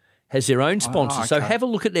driver has their own sponsors. Okay. So have a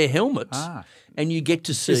look at their helmets and you get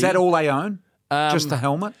to see. Is that all they own? Just the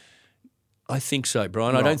helmet? I think so,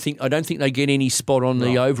 Brian. Right. I don't think they get any spot on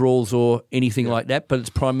the overalls or anything like that, but it's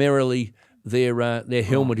primarily their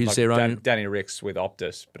helmet is Like their own. Danny Ricks with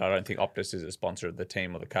Optus, but I don't think Optus is a sponsor of the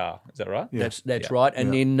team or the car. Is that right? Yeah. That's right.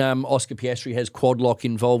 And then Oscar Piastri has Quad Lock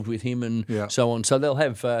involved with him and so on. So they'll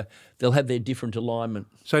have their different alignment.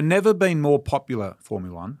 So never been more popular,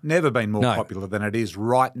 Formula One, never been more popular than it is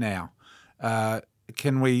right now.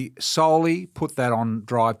 Can we solely put that on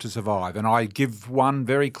Drive to Survive? And I give one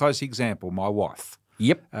very close example. My wife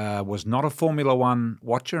was not a Formula One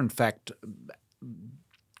watcher. In fact,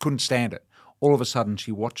 couldn't stand it. All of a sudden,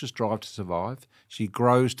 she watches Drive to Survive. She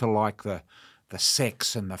grows to like the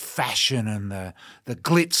sex and the fashion and the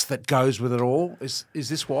glitz that goes with it all. Is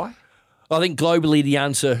this why? I think globally the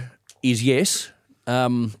answer is yes.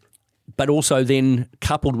 But also then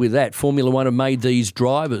coupled with that, Formula One have made these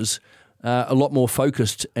drivers a lot more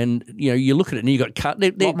focused, and you look at it and you got cut.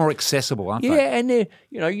 They're a lot more accessible, aren't they? Yeah, and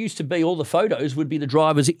they're used to be all the photos would be the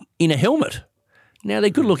drivers in a helmet. Now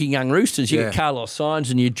they're good-looking young roosters. You get Carlos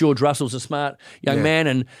Sainz and your George Russell's a smart young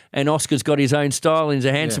man, and Oscar's got his own style and he's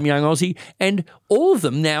a handsome young Aussie, and all of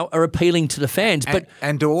them now are appealing to the fans.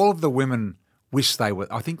 And do all of the women wish they were?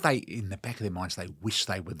 I think they, in the back of their minds, they wish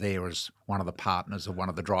they were there as one of the partners of one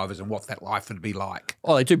of the drivers and what that life would be like.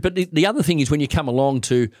 Oh, they do. But the other thing is when you come along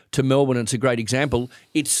to Melbourne, and it's a great example.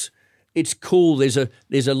 It's cool. There's a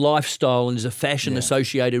lifestyle and there's a fashion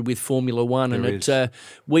associated with Formula One,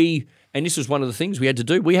 and this was one of the things we had to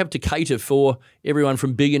do. We have to cater for everyone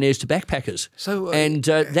from billionaires to backpackers. So, and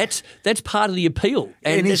that's part of the appeal.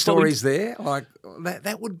 And any stories there? Like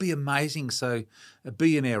that would be amazing. So a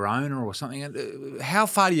billionaire owner or something. How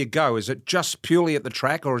far do you go? Is it just purely at the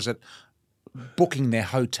track, or is it booking their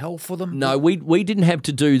hotel for them? No, we didn't have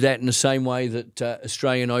to do that in the same way that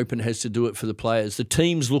Australian Open has to do it for the players. The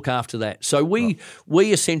teams look after that. So we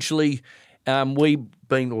essentially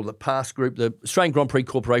the past group, the Australian Grand Prix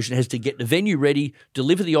Corporation has to get the venue ready,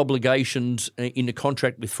 deliver the obligations in the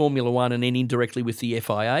contract with Formula One and then indirectly with the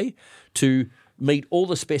FIA to meet all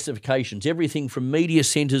the specifications, everything from media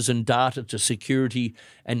centres and data to security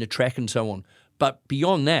and the track and so on. But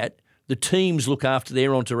beyond that, the teams look after their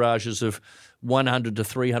entourages of 100 to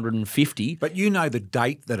 350. But you know the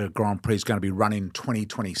date that a Grand Prix is going to be run in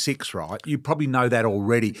 2026, right? You probably know that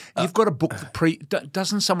already. You've got to book the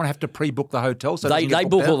doesn't someone have to pre-book the hotel? So they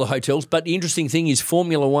book all the hotels. But the interesting thing is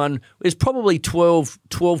Formula One is probably 12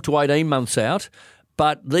 to 18 months out.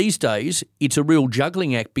 But these days, it's a real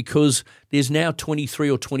juggling act because there's now 23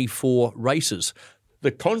 or 24 races.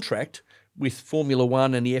 The contract with Formula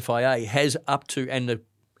One and the FIA has up to, and the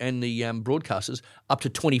broadcasters, up to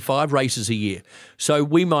 25 races a year. So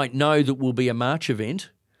we might know that will be a March event,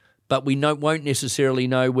 but we won't necessarily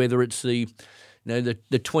know whether it's the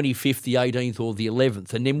 25th, the 18th or the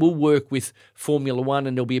 11th. And then we'll work with Formula One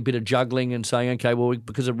and there'll be a bit of juggling and saying, okay, well,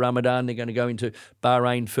 because of Ramadan, they're going to go into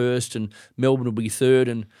Bahrain first and Melbourne will be third.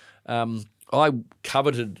 And I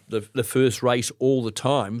coveted the first race all the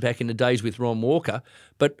time back in the days with Ron Walker.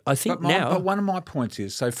 But I think now... But one of my points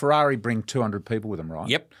is, so Ferrari bring 200 people with them, right?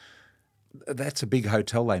 Yep. That's a big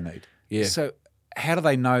hotel they need. Yeah. So how do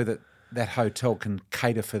they know that hotel can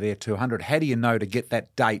cater for their 200? How do you know to get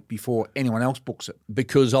that date before anyone else books it?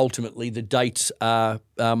 Because ultimately the dates are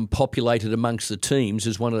populated amongst the teams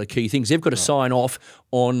is one of the key things. They've got to sign off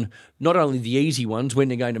on not only the easy ones when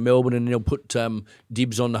they're going to Melbourne and they'll put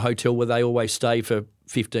dibs on the hotel where they always stay for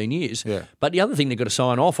 15 years. Yeah. But the other thing they've got to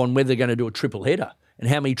sign off on whether they're going to do a triple header and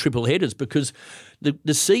how many triple headers, because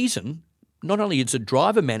the season, not only it's a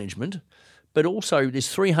driver management, but also there's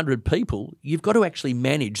 300 people. You've got to actually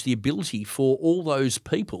manage the ability for all those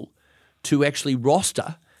people to actually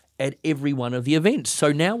roster at every one of the events.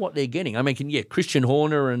 So now what they're getting, I mean, Christian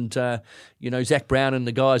Horner and, Zach Brown and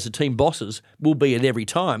the guys, the team bosses, will be at every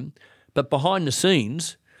time. But behind the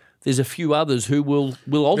scenes, there's a few others who will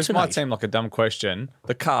alternate. This might seem like a dumb question.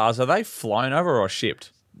 The cars, are they flown over or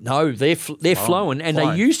shipped? No, they're flown, and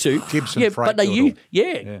they used to. Gibson Freight. But they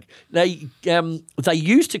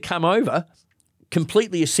used to come over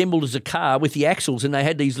completely assembled as a car with the axles, and they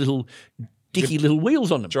had these little dicky little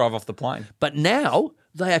wheels on them. Drive off the plane. But now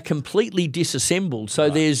they are completely disassembled. So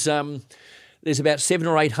there's about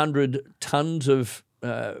 700 or 800 tons of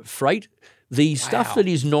freight. The stuff that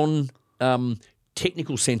is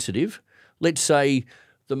non-technical sensitive, let's say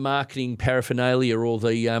the marketing paraphernalia or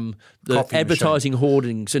the advertising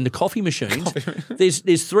hoardings and the coffee machines.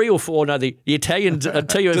 There's 3 or 4. No, the Italians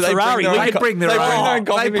tell you Ferrari. They bring their own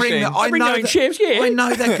coffee machines. They bring their own chefs. Yeah, I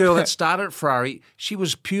know that girl that started at Ferrari. She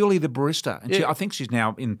was purely the barista, and I think she's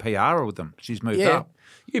now in PR with them. She's moved up.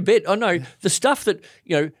 You bet. I know the stuff that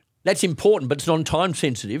that's important, but it's non-time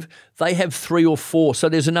sensitive. They have 3 or 4. So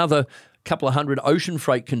there's another couple of hundred ocean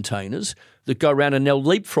freight containers that go around and they'll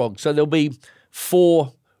leapfrog. So there'll be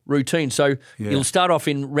 4 routine. So you'll start off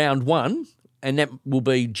in round 1, and that will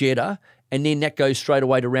be Jeddah, and then that goes straight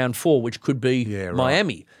away to round 4, which could be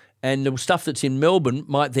Miami. And the stuff that's in Melbourne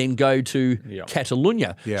might then go to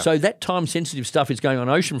Catalonia. Yeah. So that time-sensitive stuff is going on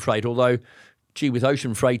ocean freight, although, gee, with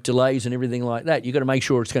ocean freight delays and everything like that, you've got to make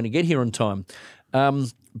sure it's going to get here on time.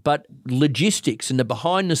 But logistics and the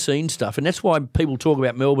behind-the-scenes stuff, and that's why people talk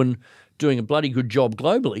about Melbourne doing a bloody good job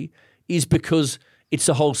globally, is because it's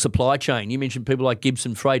the whole supply chain. You mentioned people like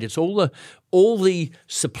Gibson Freight. It's all the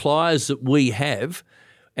suppliers that we have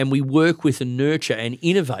and we work with and nurture and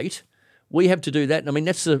innovate. We have to do that. I mean,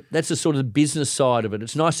 that's the sort of business side of it.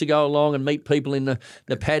 It's nice to go along and meet people in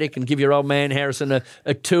the paddock and give your old man Harrison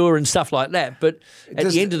a tour and stuff like that. But at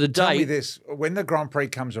the end of the day... Tell me this, when the Grand Prix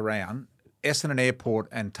comes around, Essendon Airport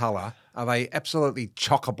and Tulla, are they absolutely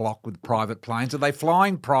chock-a-block with private planes? Are they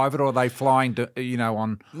flying private or are they flying,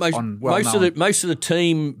 on most of the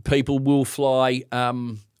team people will fly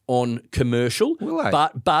on commercial, will they?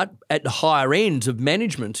 But at the higher ends of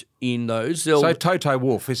management in those, so Toto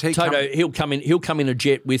Wolff, is he? He'll come in a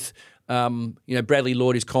jet with Bradley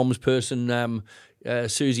Lloyd, his comms person.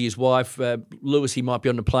 Susie, his wife, Lewis, he might be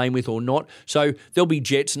on the plane with or not. So there'll be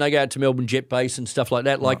jets, and they go out to Melbourne Jet Base and stuff like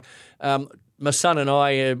that. Right. Like my son and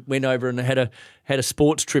I went over and had a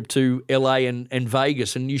sports trip to LA and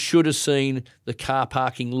Vegas, and you should have seen the car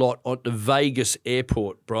parking lot at the Vegas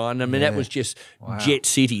airport, Brian. I mean, that was just Jet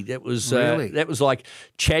City. That was that was like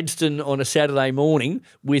Chadstone on a Saturday morning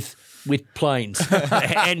with planes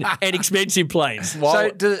and expensive planes.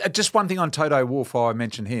 So just one thing on Toto Wolff, I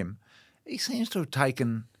mentioned him. He seems to have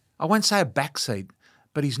taken, I won't say a backseat,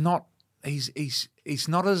 but he's not as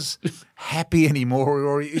happy anymore,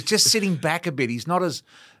 or he's just sitting back a bit. He's not as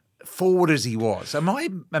forward as he was. Am I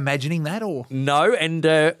imagining that, or no? And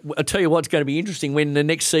I'll tell you what's going to be interesting when the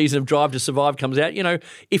next season of Drive to Survive comes out.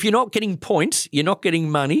 If you're not getting points, you're not getting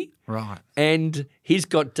money. Right. And he's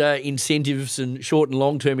got incentives and short and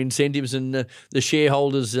long-term incentives, and the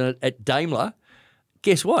shareholders at Daimler.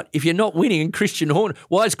 Guess what? If you're not winning, and Christian Horner,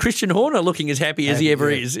 why is Christian Horner looking as happy as he ever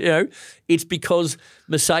is? It's because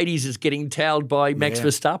Mercedes is getting towed by Max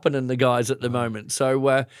Verstappen and the guys at the moment.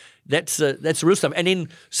 So that's the real stuff. And then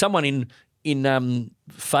someone in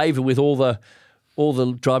favour with all the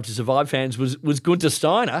Drive to Survive fans was Gunter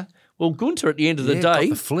Steiner. Well, Gunter at the end of the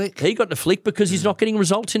day, he got the flick because he's not getting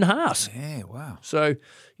results in Haas. Yeah, wow. So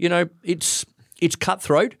it's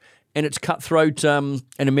cutthroat. And it's cutthroat and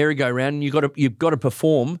a merry-go-round. And you've got to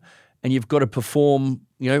perform, and you've got to perform,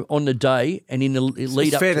 on the day and in the lead up.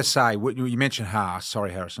 It's fair to say, you mentioned Haas.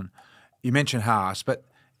 Sorry, Harrison. You mentioned Haas, but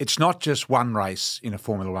it's not just one race in a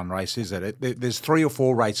Formula One race, is it? There's 3 or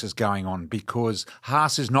 4 races going on because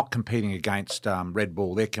Haas is not competing against Red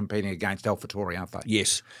Bull. They're competing against AlphaTauri, aren't they?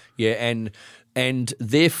 Yes. Yeah, and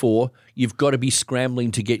therefore you've got to be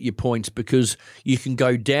scrambling to get your points because you can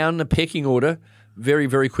go down the pecking order very,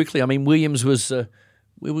 very quickly. I mean, Williams was the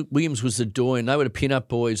doyen. They were the pin-up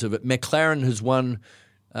boys of it. McLaren has won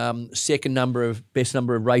best number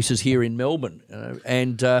of races here in Melbourne.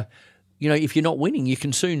 If you're not winning, you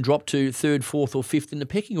can soon drop to 3rd, 4th or 5th in the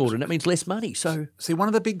pecking order, and that means less money. So, see, one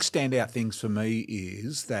of the big standout things for me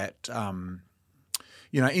is that,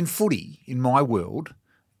 in footy, in my world,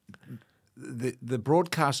 the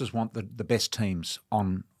broadcasters want the best teams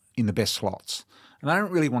in the best slots. And they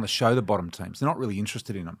don't really want to show the bottom teams. They're not really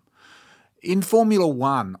interested in them. In Formula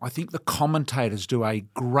One, I think the commentators do a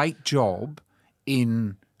great job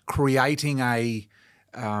in creating a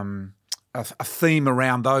theme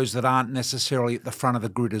around those that aren't necessarily at the front of the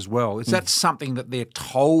grid as well. Is that something that they're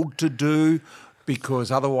told to do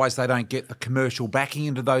because otherwise they don't get the commercial backing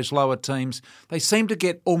into those lower teams? They seem to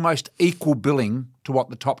get almost equal billing to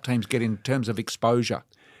what the top teams get in terms of exposure.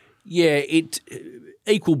 Yeah,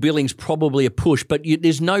 equal billing's probably a push, but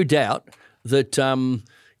there's no doubt that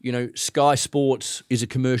Sky Sports is a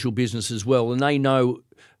commercial business as well, and they know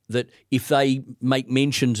that if they make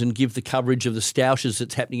mentions and give the coverage of the stoushes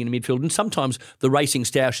that's happening in the midfield, and sometimes the racing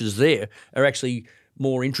stoushes there are actually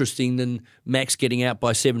more interesting than Max getting out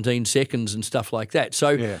by 17 seconds and stuff like that.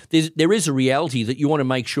 So there is a reality that you want to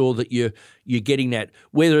make sure that you're getting that.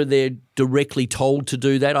 Whether they're directly told to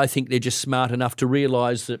do that, I think they're just smart enough to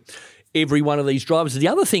realise that every one of these drivers. The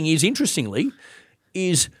other thing is, interestingly,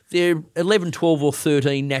 is they're 11, 12 or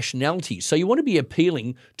 13 nationalities. So you want to be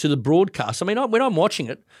appealing to the broadcast. I mean, when I'm watching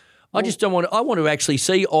it, I just don't want to – I want to actually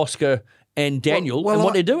see Oscar and Daniel and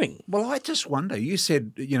what they're doing. Well, I just wonder. You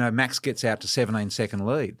said, Max gets out to 17-second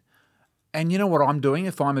lead. And you know what I'm doing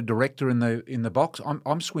if I'm a director in the box?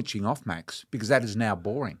 I'm switching off Max because that is now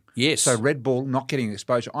boring. Yes. So Red Bull not getting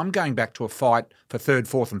exposure. I'm going back to a fight for 3rd,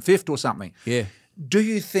 4th and 5th or something. Yeah. Do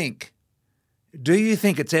you think Do you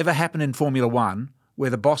think it's ever happened in Formula One where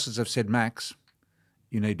the bosses have said, Max,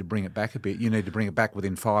 you need to bring it back a bit. You need to bring it back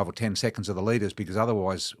within 5 or 10 seconds of the leaders because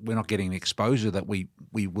otherwise we're not getting the exposure that we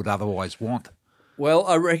would otherwise want? Well,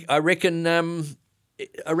 I reckon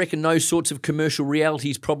those sorts of commercial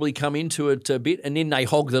realities probably come into it a bit, and then they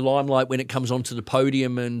hog the limelight when it comes onto the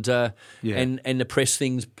podium and the press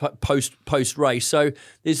things post race. So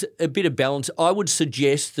there's a bit of balance. I would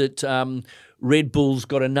suggest that Red Bull's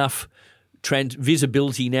got enough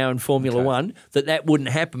visibility now in Formula One that wouldn't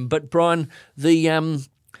happen. But Brian, the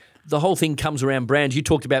whole thing comes around brands. We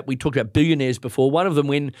talked about billionaires before. One of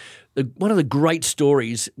the great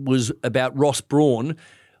stories was about Ross Brawn.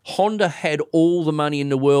 Honda had all the money in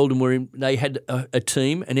the world and they had a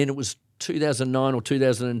team, and then it was 2009 or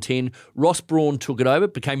 2010. Ross Brawn took it over,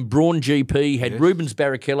 became Brawn GP, had Rubens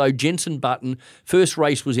Barrichello, Jenson Button. First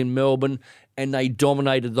race was in Melbourne, and they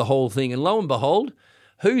dominated the whole thing. And lo and behold,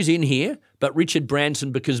 who's in here but Richard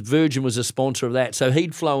Branson, because Virgin was a sponsor of that. So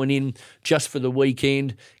he'd flown in just for the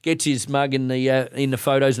weekend, gets his mug in the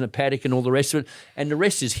photos in the paddock and all the rest of it. And the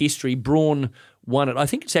rest is history. Brawn won it. I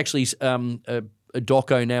think it's actually a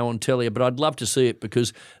doco now on telly, but I'd love to see it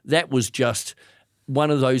because that was just one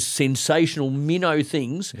of those sensational minnow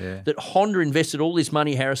things that Honda invested all this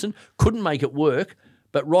money, Harrison, couldn't make it work,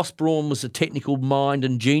 but Ross Brawn was the technical mind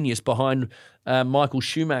and genius behind Michael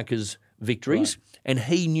Schumacher's victories, and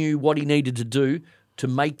he knew what he needed to do to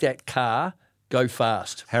make that car go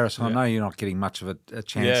fast. Harrison, I know you're not getting much of a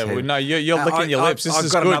chance. Yeah, here. well, no, you're licking your lips. This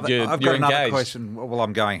is good. I've got you're another engaged. question. Well,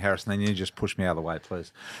 I'm going, Harrison, then you just push me out of the way,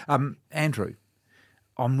 please. Andrew,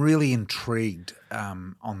 I'm really intrigued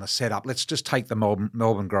on the setup. Let's just take the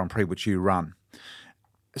Melbourne Grand Prix, which you run.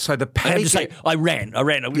 So the paddock... I have to say, I ran.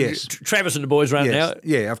 Yes. Now. and the boys run now.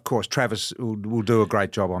 Yeah, of course. Travis will do a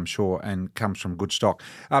great job, I'm sure, and comes from good stock.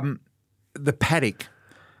 The paddock.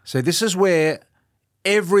 So this is where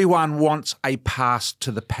everyone wants a pass to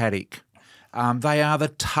the paddock. They are the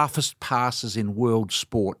toughest passes in world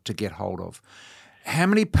sport to get hold of. How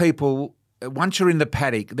many people, once you're in the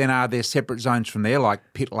paddock, then are there separate zones from there, like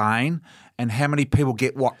pit lane? And how many people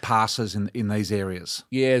get what passes in these areas?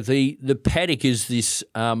 Yeah, the paddock is this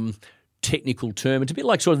technical term. It's a bit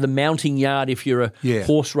like sort of the mounting yard if you're a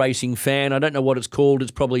horse racing fan. I don't know what it's called.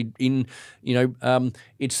 It's probably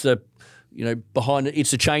it's the... behind it,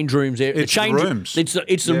 it's the change rooms there. It's the rooms. It's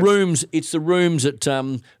the rooms. It's the rooms at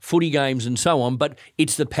footy games and so on. But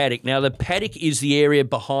it's the paddock. Now the paddock is the area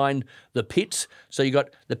behind the pits. So you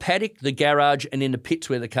got the paddock, the garage, and then the pits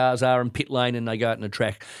where the cars are, and pit lane, and they go out in the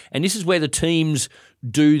track. And this is where the teams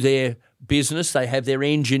do their business. They have their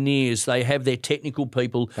engineers. They have their technical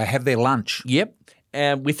people. They have their lunch. Yep,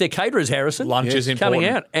 with their caterers, Harrison. Lunch is coming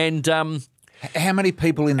important. out. And how many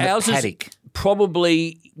people in the paddock?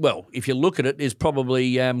 Probably, well, if you look at it, there's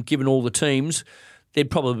probably, given all the teams,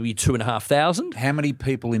 there'd probably be 2,500. How many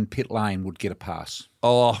people in pit lane would get a pass?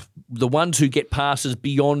 Oh, the ones who get passes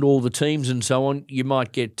beyond all the teams and so on, you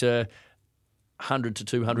might get 100 to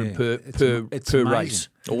 200 per race.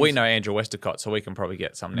 Well, we know Andrew Westacott, so we can probably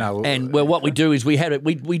get some now. No, and well, what we do is we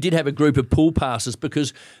did have a group of pool passes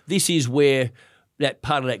because this is where that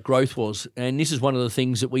part of that growth was. And this is one of the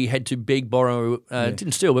things that we had to beg, borrow,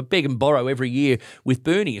 didn't steal, but beg and borrow every year with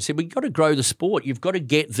Bernie. And said, we've got to grow the sport. You've got to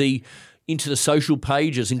get into the social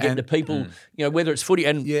pages and get the people, whether it's footy.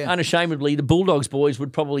 And unashamedly, the Bulldogs boys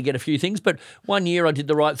would probably get a few things. But one year I did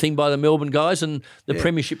the right thing by the Melbourne guys and the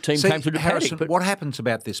premiership team came through the Harrison, paddock. But what happens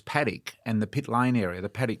about this paddock and the pit lane area, the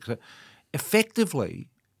paddock, effectively,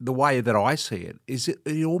 the way that I see it, is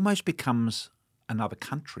it almost becomes another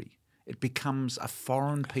country. It becomes a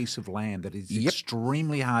foreign piece of land that is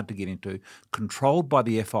extremely hard to get into, controlled by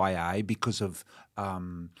the FIA because of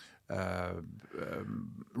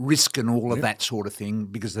risk and all of that sort of thing,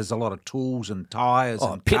 because there's a lot of tools and tyres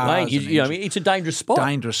and pit cars. lane, it's a dangerous spot.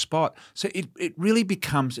 Dangerous spot. So it really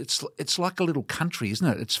becomes, it's like a little country, isn't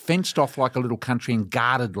it? It's fenced off like a little country and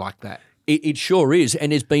guarded like that. It sure is,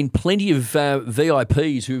 and there's been plenty of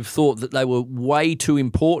VIPs who've thought that they were way too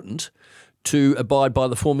important to abide by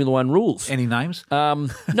the Formula One rules. Any names? No,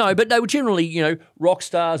 but they were generally, rock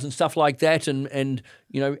stars and stuff like that and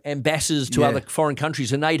ambassadors to other foreign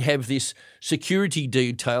countries, and they'd have this security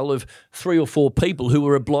detail of 3 or 4 people who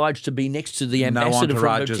were obliged to be next to the ambassador. No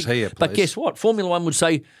entourages here, please. But guess what? Formula One would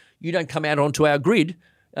say, you don't come out onto our grid,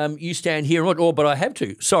 you stand here, but I have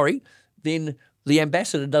to. Sorry. Then the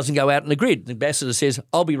ambassador doesn't go out in the grid. The ambassador says,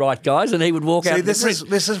 I'll be right, guys, and he would walk out in the grid.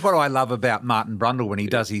 This is what I love about Martin Brundle when he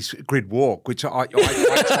does his grid walk, which I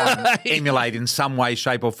try and emulate in some way,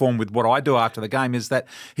 shape or form with what I do after the game, is that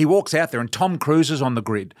he walks out there and Tom Cruise is on the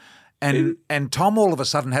grid And Tom all of a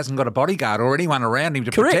sudden hasn't got a bodyguard or anyone around him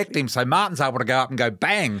to Correct. protect him. So Martin's able to go up and go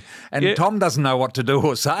bang. And Yeah. Tom doesn't know what to do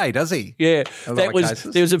or say, does he? Yeah, A lot that of was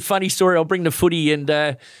cases. there was a funny story. I'll bring the footy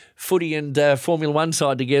and Formula One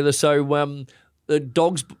side together. So the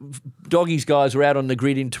doggies guys were out on the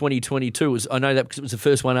grid in 2022. I know that because it was the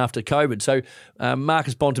first one after COVID. So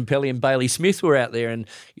Marcus Bontempelli and Bailey Smith were out there, and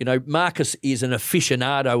Marcus is an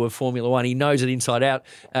aficionado of Formula One. He knows it inside out.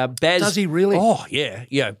 Baz, Does he really? Oh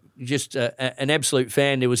yeah. Just an absolute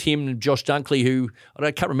fan. There was him and Josh Dunkley, who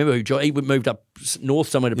I can't remember who. He moved up north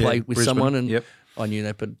somewhere to play with Brisbane. someone, and Yep. I knew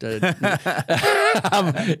that, but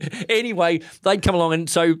anyway, they'd come along, and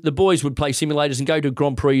so the boys would play simulators and go to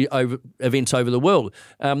Grand Prix events over the world.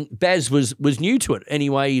 Baz was new to it.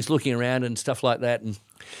 Anyway, he's looking around and stuff like that, and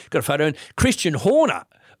got a photo. And Christian Horner,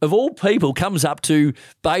 of all people, comes up to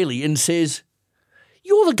Bailey and says,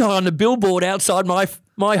 "You're the guy on the billboard outside my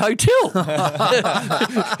hotel."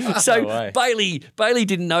 So way. Bailey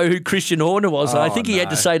didn't know who Christian Horner was. And I think he had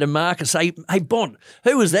to say to Marcus, hey, Bont,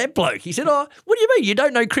 who was that bloke? He said, "Oh, what do you mean? You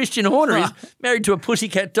don't know Christian Horner? He's married to a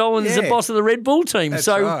pussycat doll and he's the Yeah. boss of the Red Bull team." That's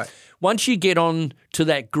So right. once you get on to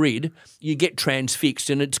that grid, you get transfixed,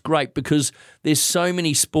 and it's great because there's so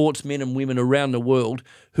many sportsmen and women around the world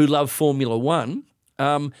who love Formula One,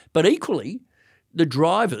 but equally the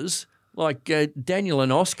drivers like Daniel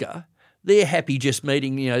and Oscar, they're happy just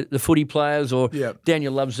meeting, the footy players, or Yep.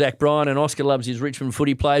 Daniel loves Zach Bryan and Oscar loves his Richmond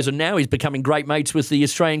footy players, and now he's becoming great mates with the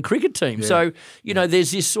Australian cricket team. So,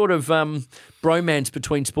 there's this sort of bromance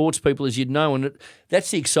between sports people, as you'd know, and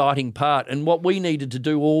that's the exciting part. And what we needed to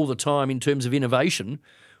do all the time in terms of innovation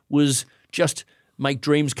was just make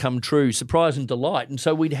dreams come true, surprise and delight. And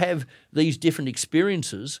so we'd have these different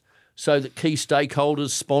experiences so that key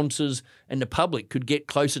stakeholders, sponsors and the public could get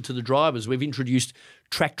closer to the drivers. We've introduced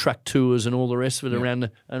track truck tours and all the rest of it around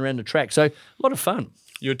the track. So a lot of fun.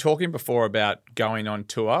 You were talking before about going on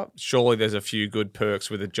tour. Surely there's a few good perks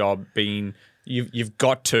with a job being you've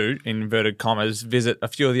got to, in inverted commas, visit a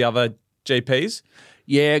few of the other GPs.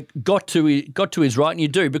 Yeah, got to is right, and you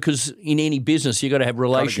do, because in any business you've got to have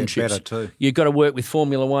relationships. better too. You've got to work with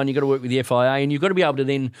Formula One, you've got to work with the FIA, and you've got to be able to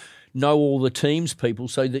then know all the teams people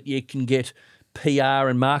so that you can get PR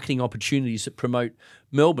and marketing opportunities that promote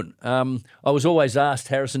Melbourne. I was always asked,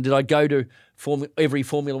 Harrison, did I go to every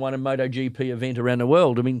Formula One and MotoGP event around the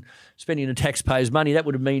world? I mean, spending the taxpayers' money, that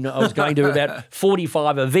would have mean I was going to about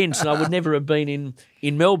 45 events and I would never have been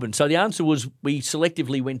in Melbourne. So the answer was we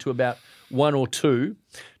selectively went to about one or two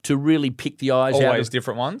to really pick the eyes out. Always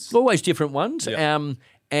different ones? Always different ones. Yeah.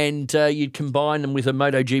 And you'd combine them with a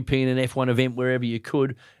MotoGP and an F1 event wherever you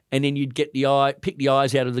could. And then you'd pick the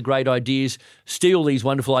eyes out of the great ideas, steal these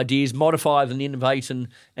wonderful ideas, modify them, innovate and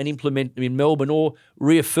implement them in Melbourne, or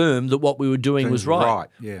reaffirm that what we were doing was right. Right,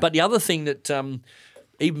 yeah. But the other thing that,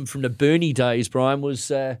 even from the Bernie days, Brian, was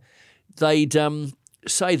they'd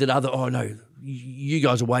say that you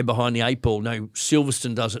guys are way behind the eight ball. No,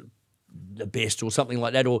 Silverstone does it the best or something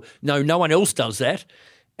like that, or no one else does that.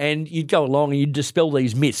 And you'd go along and you'd dispel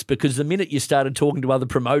these myths, because the minute you started talking to other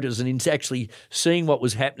promoters and actually seeing what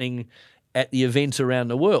was happening at the events around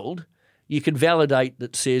the world, you could validate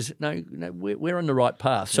that says, no, we're on the right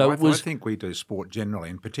path. So I it was, think we do sport generally,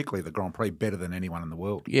 and particularly the Grand Prix, better than anyone in the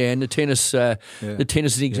world. yeah, and the tennis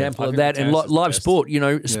is an example I of think that, the and tennis is the live best. sport,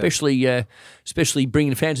 especially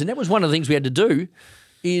bringing fans. And that was one of the things we had to do,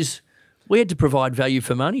 is we had to provide value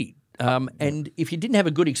for money. And if you didn't have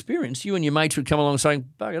a good experience, you and your mates would come along saying,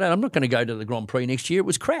 "Bugger that, I'm not going to go to the Grand Prix next year. It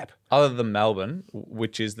was crap." Other than Melbourne,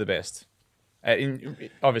 which is the best?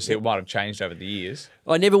 Obviously, it might have changed over the years.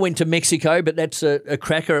 I never went to Mexico, but that's a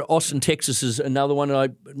cracker. Austin, Texas is another one I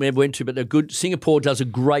never went to, but they're good. Singapore does a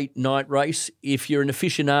great night race. If you're an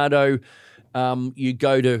aficionado, you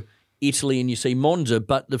go to Italy and you see Monza,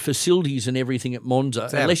 but the facilities and everything at Monza,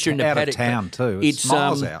 unless you're in the out of paddock, town too. It's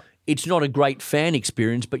miles out. It's not a great fan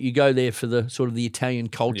experience, but you go there for the sort of the Italian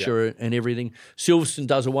culture and everything. Silverstone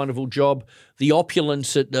does a wonderful job. The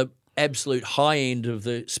opulence at the absolute high end of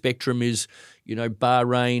the spectrum is,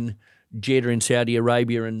 Bahrain, Jeddah in Saudi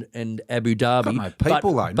Arabia, and Abu Dhabi. Got no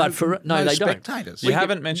people though. But no they spectators. You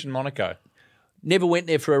haven't mentioned Monaco. never went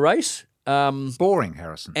there for a race. Boring,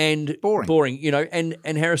 Harrison. And Boring.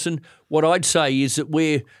 and Harrison, what I'd say is that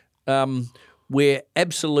we're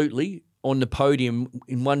absolutely on the podium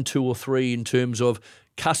in 1, 2, or 3 in terms of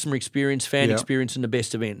customer experience, fan experience, and the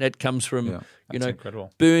best event. That comes from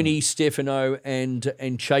incredible. Bernie, Stefano, and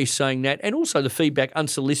Chase saying that, and also the feedback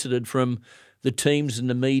unsolicited from the teams and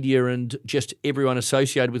the media and just everyone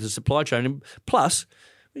associated with the supply chain. And plus,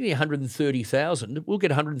 we need 130,000. We'll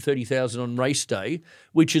get 130,000 on race day,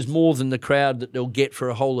 which is more than the crowd that they'll get for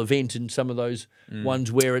a whole event in some of those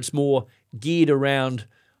ones where it's more geared around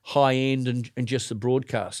high end and just the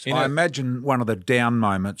broadcast. I imagine one of the down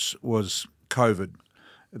moments was COVID,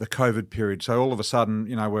 the COVID period. So all of a sudden,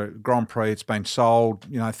 we're Grand Prix, it's been sold,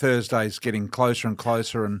 Thursday's getting closer and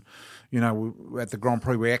closer, and at the Grand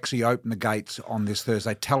Prix, we actually opened the gates on this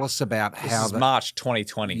Thursday. Tell us about This is March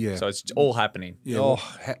 2020, so it's all happening. Yeah,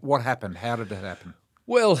 what happened? How did it happen?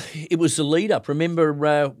 Well, it was the lead up.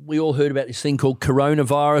 Remember, we all heard about this thing called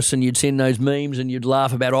coronavirus, and you'd send those memes and you'd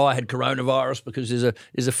laugh about, I had coronavirus because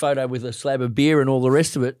there's a photo with a slab of beer and all the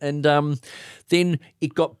rest of it. And then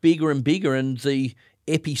it got bigger and bigger, and the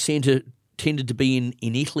epicenter tended to be in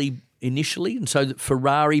Italy initially, and so that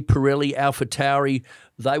Ferrari, Pirelli, AlphaTauri,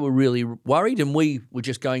 they were really worried, and we were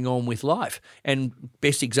just going on with life. And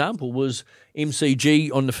best example was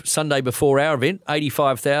MCG on the Sunday before our event,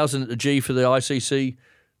 85,000 at the G for the ICC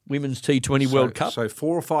Women's T20 World Cup. So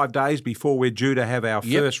 4 or 5 days before we're due to have our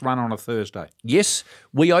first run on a Thursday. Yes,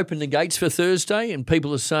 we opened the gates for Thursday, and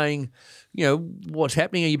people are saying, what's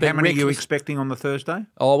happening? Are you being How many reckless? are you expecting on the Thursday?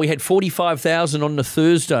 Oh, we had 45,000 on the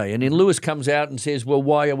Thursday. And then Lewis comes out and says, well,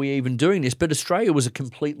 why are we even doing this? But Australia was a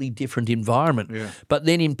completely different environment. Yeah. But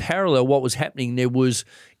then in parallel, what was happening, there was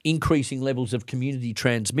increasing levels of community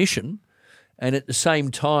transmission. And at the same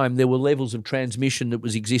time, there were levels of transmission that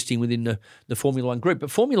was existing within the Formula One group. But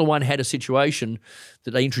Formula One had a situation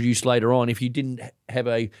that they introduced later on. If you didn't have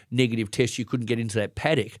a negative test, you couldn't get into that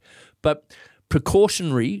paddock. But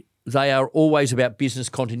precautionary, they are always about business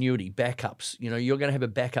continuity, backups. You're going to have a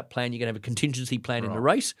backup plan. You're going to have a contingency plan in the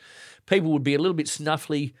race. People would be a little bit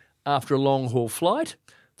snuffly after a long-haul flight.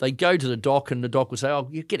 They go to the doc, and the doc would say, oh,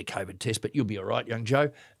 you get a COVID test, but you'll be all right, young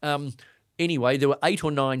Joe. Anyway, there were 8 or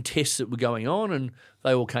 9 tests that were going on, and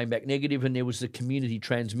they all came back negative, and there was the community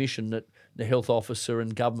transmission that the health officer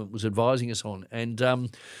and government was advising us on. And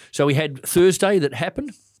so we had Thursday that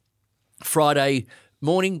happened. Friday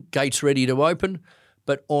morning, gates ready to open.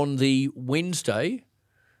 But on the Wednesday,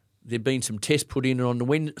 there'd been some tests put in, and on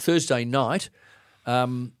the Thursday night, 8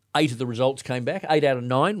 of the results came back. 8 out of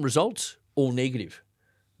 9 results, all negative.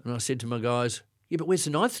 And I said to my guys, yeah, but where's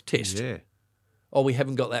the 9th test? Yeah. Oh, we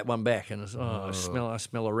haven't got that one back. And I said, I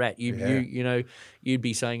smell a rat. You'd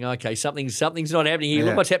be saying, okay, something's not happening here.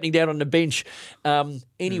 Look what's happening down on the bench.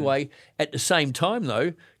 Anyway, at the same time,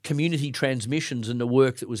 though, community transmissions and the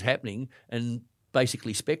work that was happening and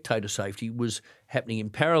basically spectator safety was happening in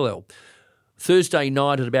parallel. Thursday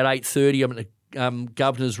night at about 8:30, I'm at the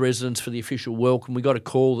governor's residence for the official welcome. We got a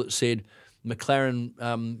call that said McLaren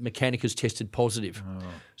mechanic has tested positive. Oh.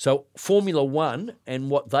 So Formula One and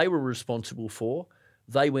what they were responsible for,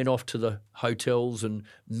 they went off to the hotels and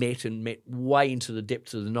met way into the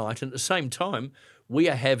depths of the night. And at the same time, we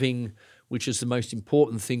are having, which is the most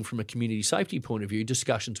important thing from a community safety point of view,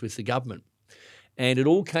 discussions with the government. And it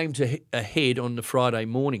all came to a head on the Friday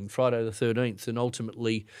morning, Friday the 13th, and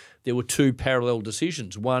ultimately there were 2 parallel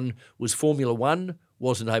decisions. One was Formula One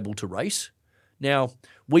wasn't able to race. Now,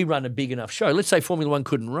 we run a big enough show. Let's say Formula One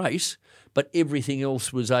couldn't race, but everything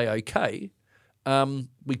else was A-OK.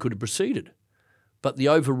 We could have proceeded. But the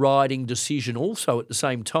overriding decision also at the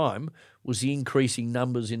same time was the increasing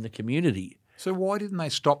numbers in the community. So why didn't they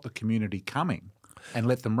stop the community coming and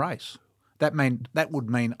let them race? That would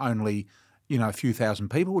mean only a few thousand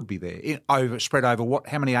people would be there. Spread over what?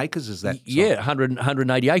 How many acres is that? Yeah,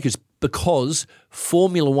 180 acres, because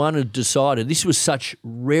Formula One had decided this was such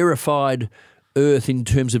rarefied earth in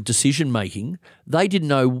terms of decision making. They didn't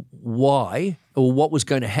know why or what was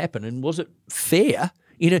going to happen, and was it fair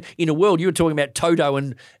in a world, you were talking about Toto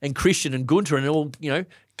and Christian and Gunter and all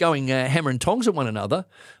going hammer and tongs at one another.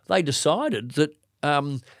 They decided that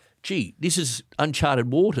this is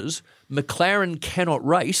uncharted waters. McLaren cannot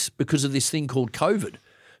race because of this thing called COVID.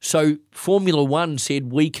 So Formula One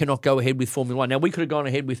said, we cannot go ahead with Formula One. Now, we could have gone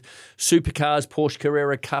ahead with supercars, Porsche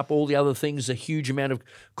Carrera Cup, all the other things, a huge amount of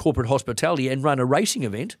corporate hospitality, and run a racing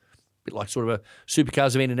event, a bit like sort of a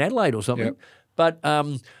supercars event in Adelaide or something. Yep. But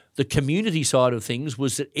the community side of things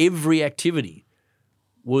was that every activity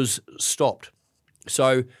was stopped.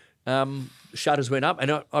 So shutters went up,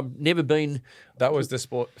 and I've never been... That was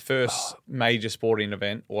the first major sporting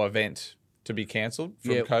event or event to be cancelled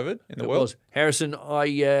from COVID in the world. Was. Harrison,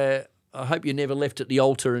 I hope you never left at the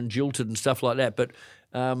altar and jilted and stuff like that. But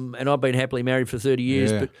and I've been happily married for 30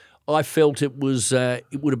 years, but I felt it was it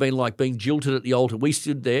would have been like being jilted at the altar. We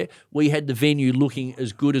stood there. We had the venue looking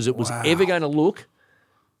as good as it was ever going to look,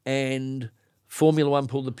 and Formula One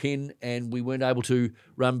pulled the pin, and we weren't able to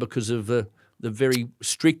run because of the the very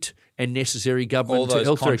strict and necessary government All those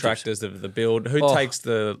health contractors directives. of the build. Who takes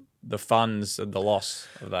the funds and the loss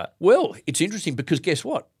of that? Well, it's interesting because guess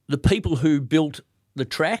what? The people who built the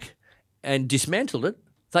track and dismantled it,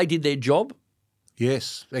 they did their job.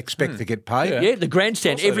 Yes, expect to get paid. Yeah, the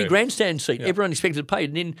grandstand, Of course every they do. grandstand seat, everyone expected to pay.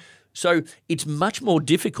 And then, so it's much more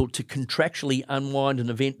difficult to contractually unwind an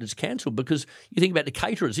event that's cancelled because you think about the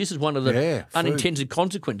caterers. This is one of the Yeah, food. unintended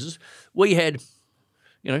consequences. We had,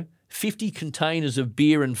 50 containers of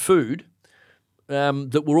beer and food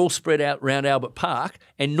that were all spread out around Albert Park,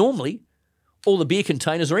 and normally all the beer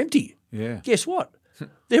containers are empty. Yeah. Guess what?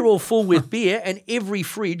 They're all full with beer, and every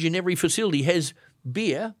fridge in every facility has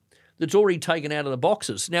beer that's already taken out of the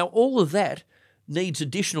boxes. Now, all of that needs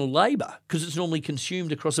additional labour because it's normally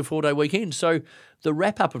consumed across a 4-day weekend. So the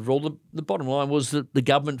wrap-up of it all, the bottom line was that the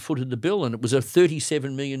government footed the bill, and it was a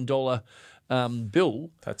 $37 million bill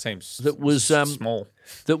That seems that was small.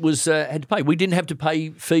 that was had to pay. We didn't have to pay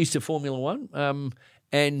fees to Formula One,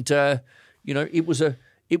 it was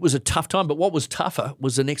a tough time. But what was tougher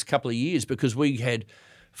was the next couple of years because we had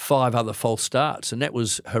 5 other false starts, and that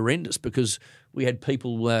was horrendous because we had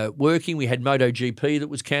people working. We had MotoGP that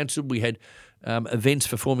was cancelled. We had events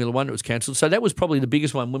for Formula One that was cancelled. So that was probably the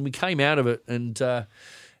biggest one when we came out of it, and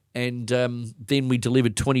then we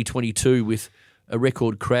delivered 2022 with a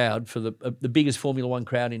record crowd for the biggest Formula One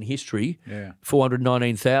crowd in history,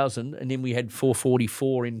 419,000, and then we had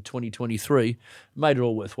 444 in 2023. Made it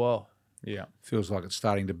all worthwhile. Yeah. Feels like it's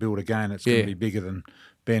starting to build again. It's going to be bigger than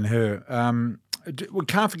Ben-Hur. We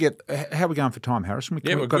can't forget, how are we going for time, Harrison? We've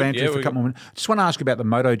got good. Andrew for a couple more minutes. I just want to ask you about the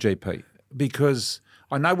MotoGP because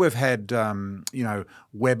I know we've had,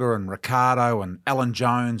 Webber and Ricciardo and Alan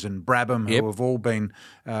Jones and Brabham who have all been,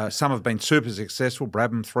 some have been super successful.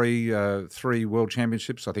 Brabham, three world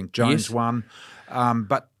championships. I think Jones won.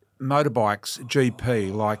 But motorbikes,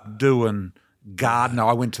 GP, like Doohan, Gardner.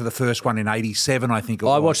 I went to the first one in 87, I think it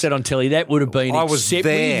was. I watched that on telly. That would have been I was there.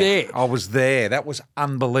 there. I was there. That was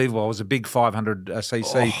unbelievable. I was a big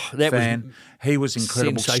 500cc fan. He was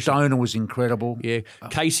incredible. Stoner was incredible. Yeah.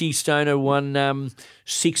 Casey Stoner won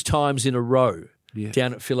 6 times in a row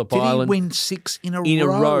down at Phillip Island. Did he win 6 in a row? In a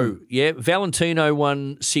row, yeah. Valentino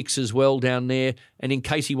won 6 as well down there. And then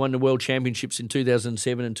Casey won the World Championships in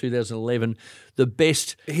 2007 and 2011. The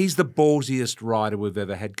best... He's the ballsiest rider we've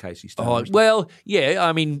ever had, Casey Stoner. Oh, well, yeah,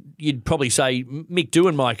 I mean, you'd probably say Mick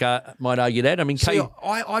Doohan might argue that. I mean,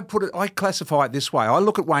 I classify it this way. I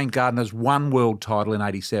look at Wayne Gardner's 1 world title in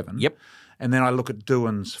 87. Yep. And then I look at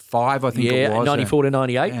Doohan's 5, I think it was. 94 to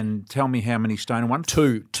 98. And tell me how many Stoner won.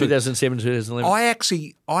 2, 2007 to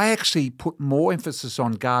 2011. I actually put more emphasis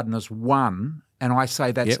on Gardner's 1, and I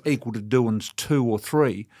say that's equal to Doohan's 2 or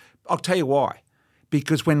 3. I'll tell you why.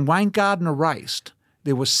 Because when Wayne Gardner raced,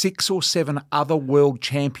 there were 6 or 7 other world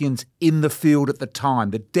champions in the field at the time.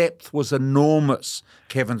 The depth was enormous.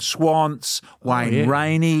 Kevin Swantz, Wayne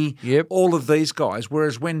Rainey, all of these guys.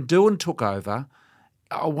 Whereas when Doohan took over,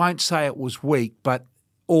 I won't say it was weak, but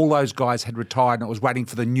all those guys had retired and it was waiting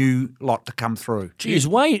for the new lot to come through. Geez,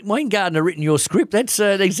 Wayne Gardner written your script. That's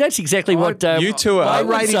exactly what you two are.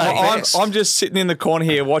 I'm just sitting in the corner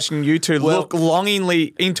here watching you two look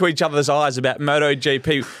longingly into each other's eyes about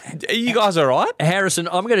MotoGP. Are you guys all right? Harrison,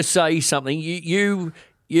 I'm going to say something.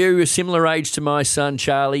 You're a similar age to my son,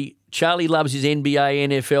 Charlie. Charlie loves his NBA,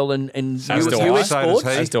 NFL, and US sports.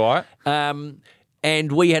 As do I.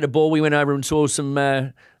 And we had a ball. We went over and saw some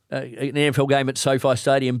an NFL game at SoFi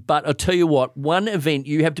Stadium. But I'll tell you what, one event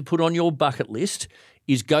you have to put on your bucket list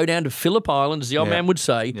is go down to Phillip Island, as the old man would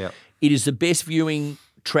say. Yep. It is the best viewing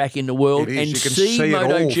track in the world. And you can see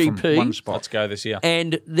MotoGP. Let's go this year.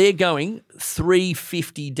 And they're going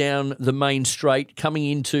 350 down the main straight, coming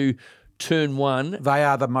into turn 1. They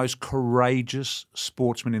are the most courageous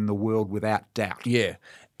sportsmen in the world, without doubt. Yeah.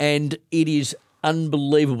 And it is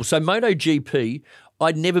unbelievable. So MotoGP,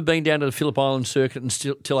 I'd never been down to the Phillip Island circuit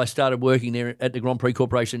until I started working there at the Grand Prix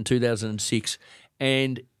Corporation in 2006,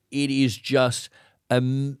 and it is just a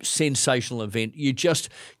sensational event. You just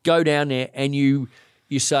go down there and you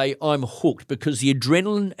say, I'm hooked, because the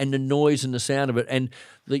adrenaline and the noise and the sound of it, and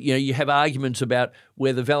you have arguments about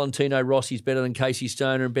whether Valentino Rossi's better than Casey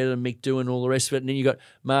Stoner and better than Mick Doohan and all the rest of it. And then you got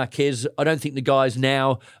Marquez. I don't think the guys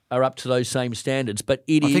now are up to those same standards, but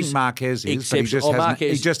I think Marquez is, but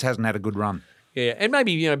he just hasn't had a good run. Yeah, and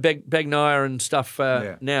maybe Bagnaia and stuff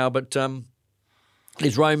now, but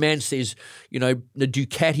there's romance. There's the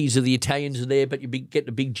Ducatis of the Italians are there, but you get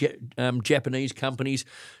the big Japanese companies.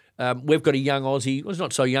 We've got a young Aussie, well, he's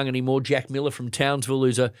not so young anymore, Jack Miller from Townsville,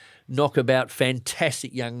 who's a knockabout,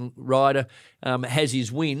 fantastic young rider, has his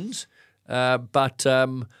wins. but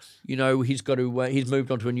he's got to. He's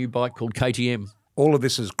moved on to a new bike called KTM. All of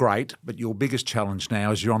this is great, but your biggest challenge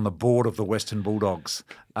now is you're on the board of the Western Bulldogs,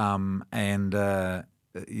 and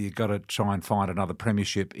you've got to try and find another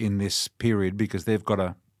premiership in this period because they've got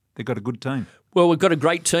a good team. Well, we've got a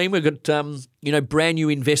great team. We've got brand new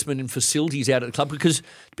investment in facilities out at the club because it's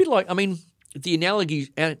a bit like the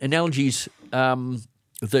analogies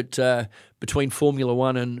that between Formula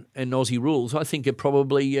One and Aussie rules, I think are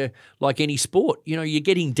probably like any sport. You're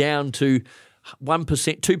getting down to 1%,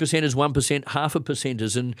 2%, 1%,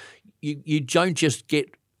 0.5%, and you don't just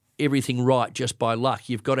get everything right just by luck.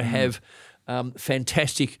 You've got to have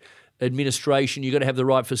fantastic administration. You've got to have the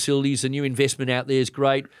right facilities. The new investment out there is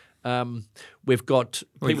great. We've got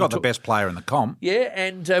the best player in the comp. Yeah,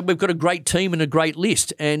 and we've got a great team and a great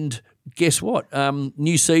list. And guess what?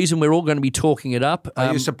 New season, we're all going to be talking it up.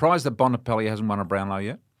 Are you surprised that Bonapelli hasn't won a Brownlow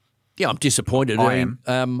yet? Yeah, I'm disappointed. I am.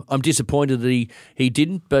 I'm disappointed that he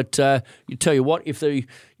didn't. But you tell you what, if they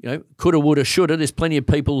coulda, woulda, shoulda, there's plenty of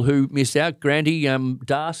people who missed out. Grandy,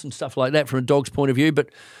 Das, and stuff like that from a dog's point of view. But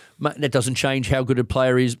that doesn't change how good a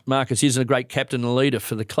player Marcus is, and a great captain and leader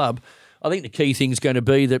for the club. I think the key thing is going to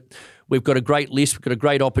be that we've got a great list, we've got a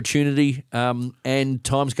great opportunity, and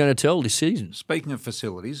time's going to tell this season. Speaking of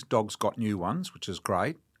facilities, Dogs got new ones, which is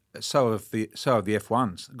great. So have the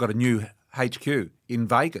F1s. They've got a new HQ in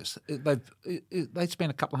Vegas. They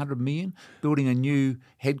spent $200 million building a new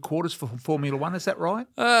headquarters for Formula One. Is that right?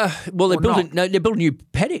 Well, they're building a new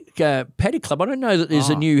paddock club. I don't know that there's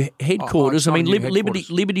a new headquarters.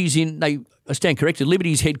 Liberty's in. I stand corrected.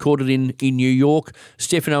 Liberty's headquartered in New York.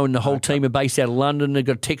 Stefano and the whole team are based out of London. They've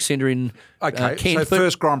got a tech centre in Kent. So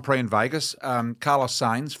first Grand Prix in Vegas, Carlos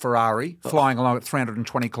Sainz, Ferrari, flying along at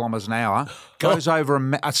 320 kilometres an hour, goes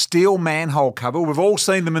over a steel manhole cover. We've all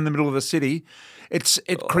seen them in the middle of the city.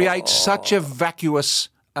 It creates such a vacuous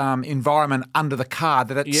environment under the car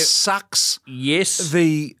that it sucks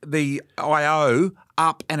the IO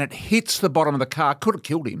up and it hits the bottom of the car. Could have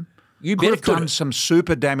killed him. You could have done some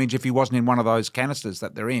super damage if he wasn't in one of those canisters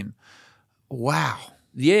that they're in. Wow.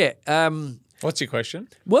 Yeah. What's your question?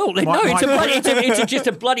 Well, it's just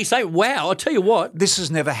a bloody say. Wow, I'll tell you what. This has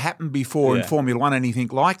never happened before in Formula One, anything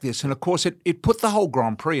like this. And, of course, it put the whole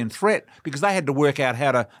Grand Prix in threat because they had to work out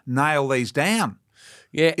how to nail these down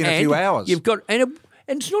in a few hours. You've got and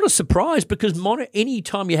it's not a surprise because any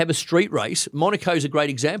time you have a street race, Monaco's a great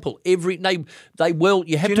example. You have Do you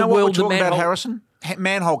to know what we're weld the talking about, manhole. Harrison?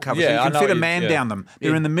 Manhole covers. Yeah, so you can fit a man down them.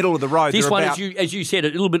 They're in the middle of the road. This one, as you said, a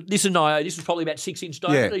little bit. This is this was probably about 6-inch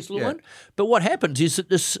diameter. This little one. But what happens is that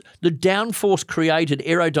the downforce created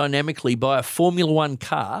aerodynamically by a Formula One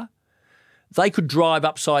car, they could drive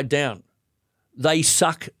upside down. They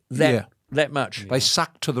suck that much. They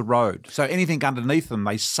suck to the road. So anything underneath them,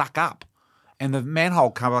 they suck up. And the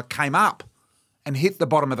manhole cover came up and hit the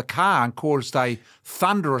bottom of the car and caused a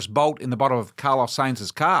thunderous bolt in the bottom of Carlos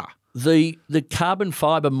Sainz's car. The carbon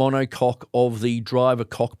fibre monocoque of the driver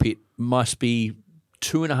cockpit must be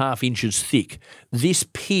 2.5 inches thick. This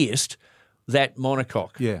pierced that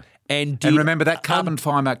monocoque. Yeah. And remember that carbon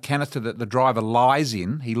fibre canister that the driver lies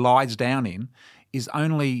down in, is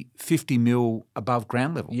only 50 mil above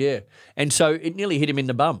ground level. Yeah. And so it nearly hit him in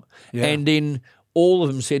the bum. Yeah. And then all of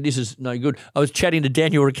them said, this is no good. I was chatting to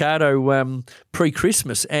Daniel Ricciardo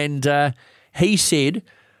pre-Christmas, and he said,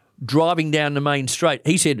 driving down the main straight,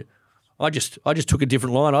 he said, I just took a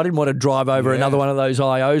different line. I didn't want to drive over another one of those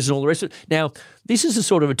IOs and all the rest of it. Now, this is the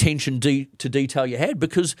sort of attention to detail you had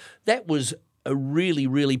because that was a really,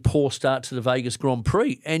 really poor start to the Vegas Grand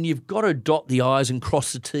Prix, and you've got to dot the I's and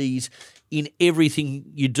cross the T's in everything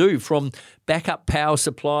you do, from backup power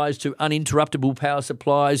supplies to uninterruptible power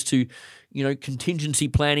supplies to contingency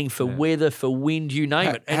planning for weather, for wind, you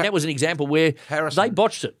name it. And that was an example where Harrison, they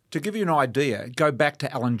botched it. To give you an idea, go back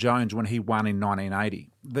to Alan Jones when he won in 1980.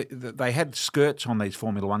 They had skirts on these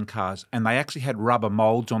Formula One cars and they actually had rubber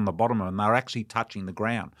moulds on the bottom of them. They were actually touching the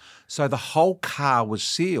ground. So the whole car was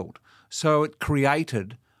sealed. So it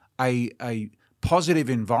created a positive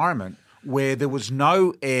environment where there was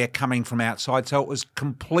no air coming from outside. So it was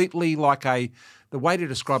completely like the way to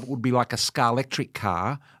describe it would be like a Scarlectric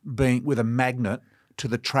car being with a magnet to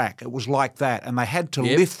the track. It was like that. And they had to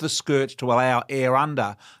lift the skirts to allow air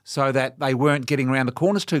under so that they weren't getting around the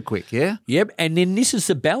corners too quick, yeah? Yep. And then this is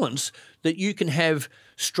the balance that you can have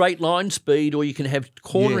straight line speed or you can have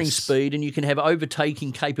cornering speed and you can have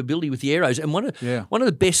overtaking capability with the aeros. And one of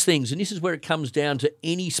the best things, and this is where it comes down to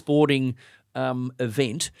any sporting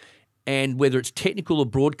event, and whether it's technical or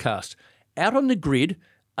broadcast, out on the grid,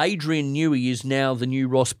 Adrian Newey is now the new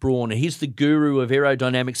Ross Brawn. He's the guru of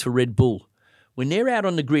aerodynamics for Red Bull. When they're out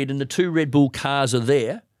on the grid and the two Red Bull cars are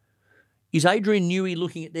there, Is Adrian Newey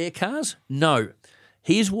looking at their cars? No.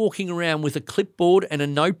 He's walking around with a clipboard and a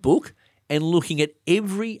notebook and looking at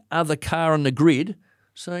every other car on the grid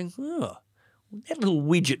saying, oh, that little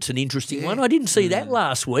widget's an interesting one. I didn't see that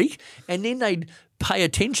last week. And then they'd pay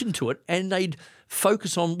attention to it and they'd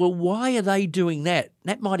focus on, well, why are they doing that?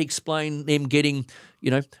 That might explain them getting,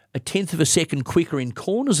 a tenth of a second quicker in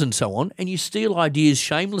corners and so on, and you steal ideas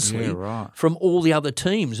shamelessly from all the other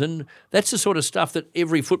teams. And that's the sort of stuff that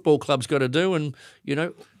every football club's got to do. And,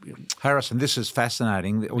 Harrison, this is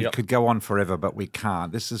fascinating. We could go on forever, but we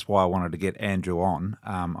can't. This is why I wanted to get Andrew on.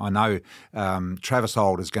 I know Travis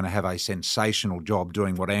Holt is going to have a sensational job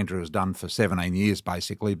doing what Andrew has done for 17 years,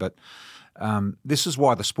 basically, but this is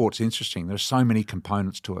why the sport's interesting. There's so many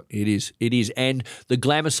components to it. It is. And the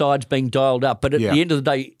glamour side's being dialed up. But at the end of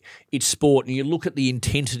the day, it's sport. And you look at the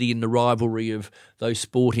intensity and the rivalry of those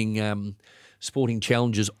sporting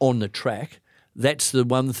challenges on the track. That's the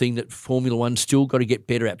one thing that Formula One's still got to get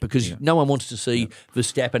better at, because no one wants to see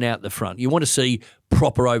Verstappen out the front. You want to see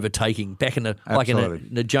proper overtaking back in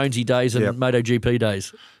the Jonesy days and MotoGP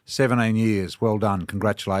days. 17 years. Well done.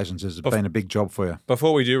 Congratulations. It's been a big job for you.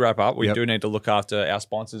 Before we do wrap up, we do need to look after our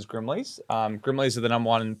sponsors, Grimley's. Grimley's are the number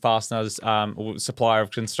one fasteners supplier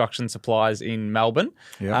of construction supplies in Melbourne.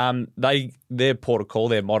 Yep. Their port of call,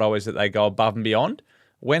 their motto is that they go above and beyond.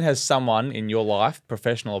 When has someone in your life,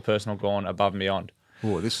 professional or personal, gone above and beyond?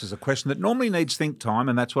 Oh, this is a question that normally needs think time,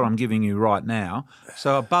 and that's what I'm giving you right now.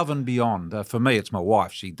 So above and beyond. For me, it's my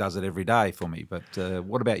wife. She does it every day for me. But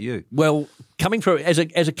what about you? Well, coming from as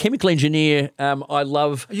a chemical engineer, I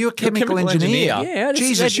love. Are you a chemical engineer? Yeah.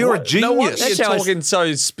 Jesus, you're a genius. No wonder you're talking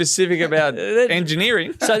so specific about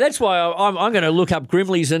engineering. So that's why I'm going to look up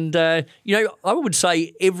Grimley's, and I would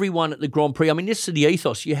say everyone at the Grand Prix. I mean, this is the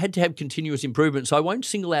ethos. You had to have continuous improvement. So I won't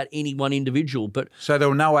single out any one individual, but so there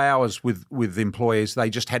were no hours with employees. They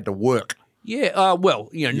just had to work. Yeah,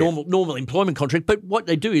 normal employment contract. But what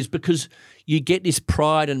they do is, because you get this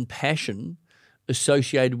pride and passion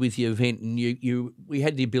associated with the event, and we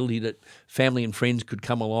had the ability that family and friends could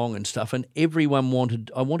come along and stuff, and I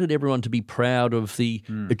wanted everyone to be proud of the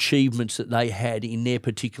achievements that they had in their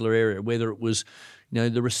particular area, whether it was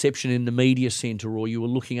the reception in the media centre, or you were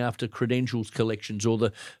looking after credentials collections, or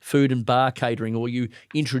the food and bar catering, or you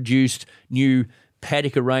introduced new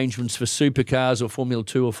paddock arrangements for supercars or Formula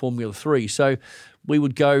 2 or Formula 3. So we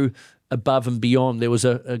would go above and beyond. There was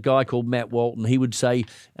a guy called Matt Walton. He would say,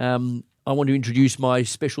 I want to introduce my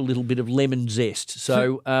special little bit of lemon zest.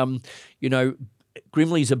 So,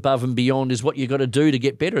 Grimley's above and beyond is what you got to do to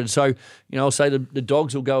get better. And so, I'll say the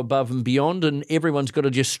dogs will go above and beyond, and everyone's got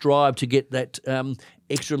to just strive to get that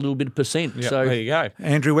extra little bit of percent. Yep, so there you go.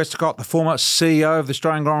 Andrew Westacott, the former CEO of the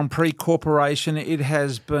Australian Grand Prix Corporation. It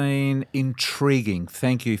has been intriguing.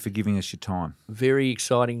 Thank you for giving us your time. Very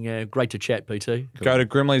exciting. Great to chat, PT. Go to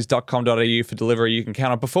grimleys.com.au for delivery you can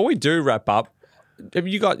count on. Before we do wrap up, have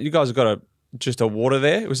you guys have got just a water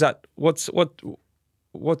there? Was that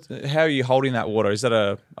how are you holding that water? Is that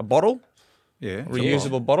a bottle? Yeah.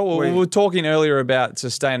 Reusable bottle? We were talking earlier about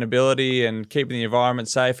sustainability and keeping the environment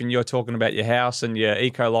safe, and you're talking about your house and your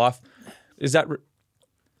eco-life. Is that...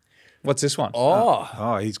 What's this one?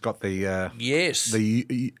 Oh, he's got the... yes.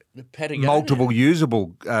 The Patagonia. multiple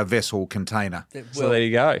usable vessel container. So there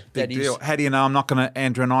you go. Big deal. How do you know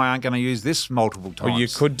Andrew and I aren't going to use this multiple times? Well, you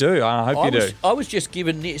could do. I hope you do. I was just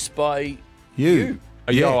given this by you.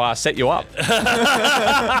 I'll set you up.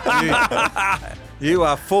 You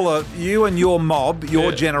are full of... You and your mob,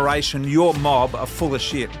 your generation, your mob are full of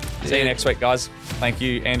shit. See you next week, guys. Thank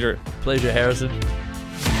you, Andrew. Pleasure, Harrison.